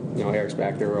 Eric's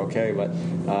back there, we're okay. But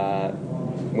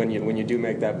when you do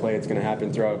make that play, it's going to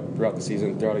happen throughout the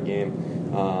season, throughout a game,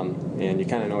 and you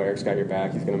kind of know Eric's got your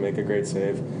back. He's going to make a great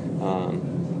save.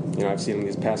 I've seen him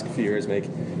these past few years make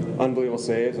unbelievable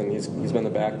saves, and he's been the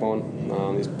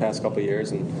backbone these past couple of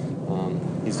years,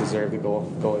 and he's deserved the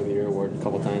goalie of the year award a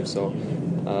couple of times. So,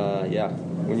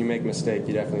 when you make a mistake,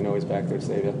 you definitely know he's back there to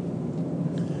save you.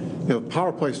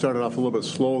 Power play started off a little bit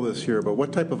slow this year, but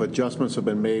what type of adjustments have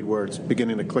been made where it's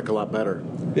beginning to click a lot better?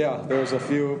 Yeah, there was a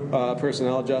few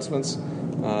personnel adjustments,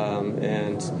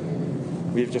 and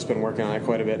we've just been working on it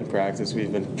quite a bit in practice.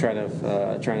 We've been trying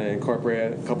to incorporate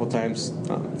it a couple times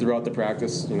throughout the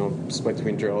practice, split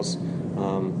between drills,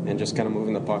 and just kind of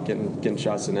moving the puck, getting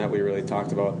shots in net. We really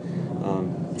talked about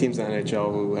teams in the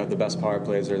NHL who have the best power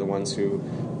plays are the ones who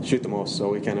shoot the most, so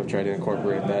we kind of try to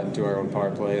incorporate that into our own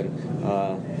power play.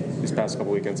 And these past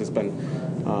couple weekends, it's been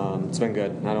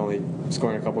good. Not only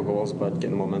scoring a couple goals, but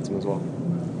getting momentum as well.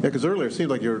 Yeah, because earlier it seemed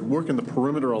like you're working the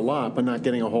perimeter a lot, but not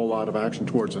getting a whole lot of action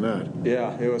towards the net.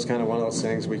 Yeah, it was kind of one of those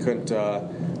things. We couldn't,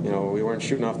 we weren't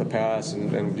shooting off the pass,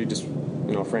 and we just,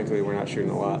 frankly, we're not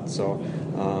shooting a lot. So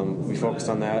we focused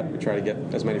on that. We try to get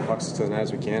as many pucks to the net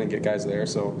as we can and get guys there.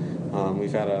 So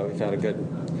we've had a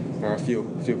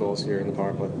few goals here in the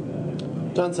power play.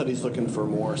 Don said he's looking for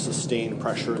more sustained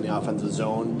pressure in the offensive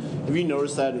zone. Have you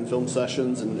noticed that in film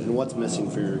sessions, and what's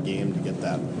missing for your game to get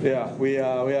that? Yeah, we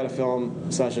had a film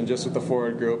session just with the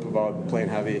forward group about playing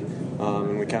heavy,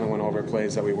 and we kind of went over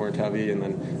plays that we weren't heavy, and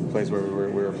then plays where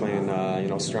we were playing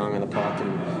strong on the puck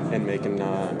and making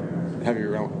heavy,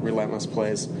 relentless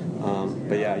plays.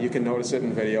 But yeah, you can notice it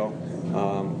in video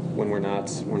when we're not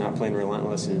playing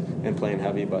relentless and playing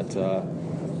heavy, but.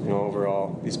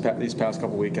 Overall, these past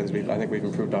couple weekends, I think we've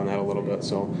improved on that a little bit,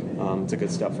 so it's a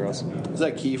good step for us. Is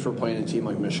that key for playing a team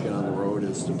like Michigan on the road,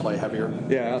 is to play heavier?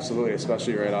 Yeah, absolutely,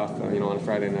 especially right off, on a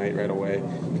Friday night right away.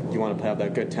 You want to have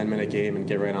that good 10-minute game and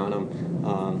get right on them.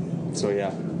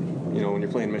 When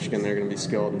you're playing Michigan, they're going to be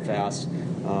skilled and fast,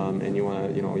 and you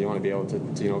want to be able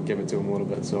to give it to them a little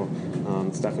bit. So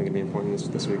it's definitely going to be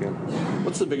important this weekend.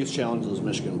 What's the biggest challenge those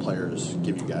Michigan players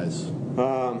give you guys?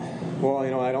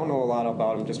 I don't know a lot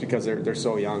about them just because they're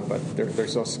so young, but they're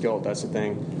so skilled. That's the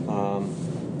thing.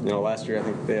 Last year I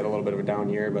think they had a little bit of a down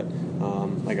year, but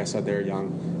like I said, they're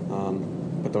young.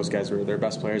 But those guys their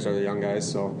best players are the young guys.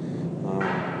 So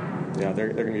they're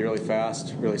going to be really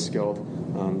fast, really skilled.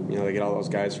 They get all those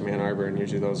guys from Ann Arbor, and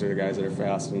usually those are the guys that are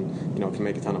fast and can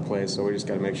make a ton of plays. So we just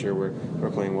got to make sure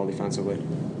we're playing well defensively.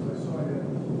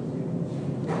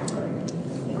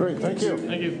 Great, thank you.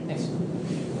 Thank you. Thanks.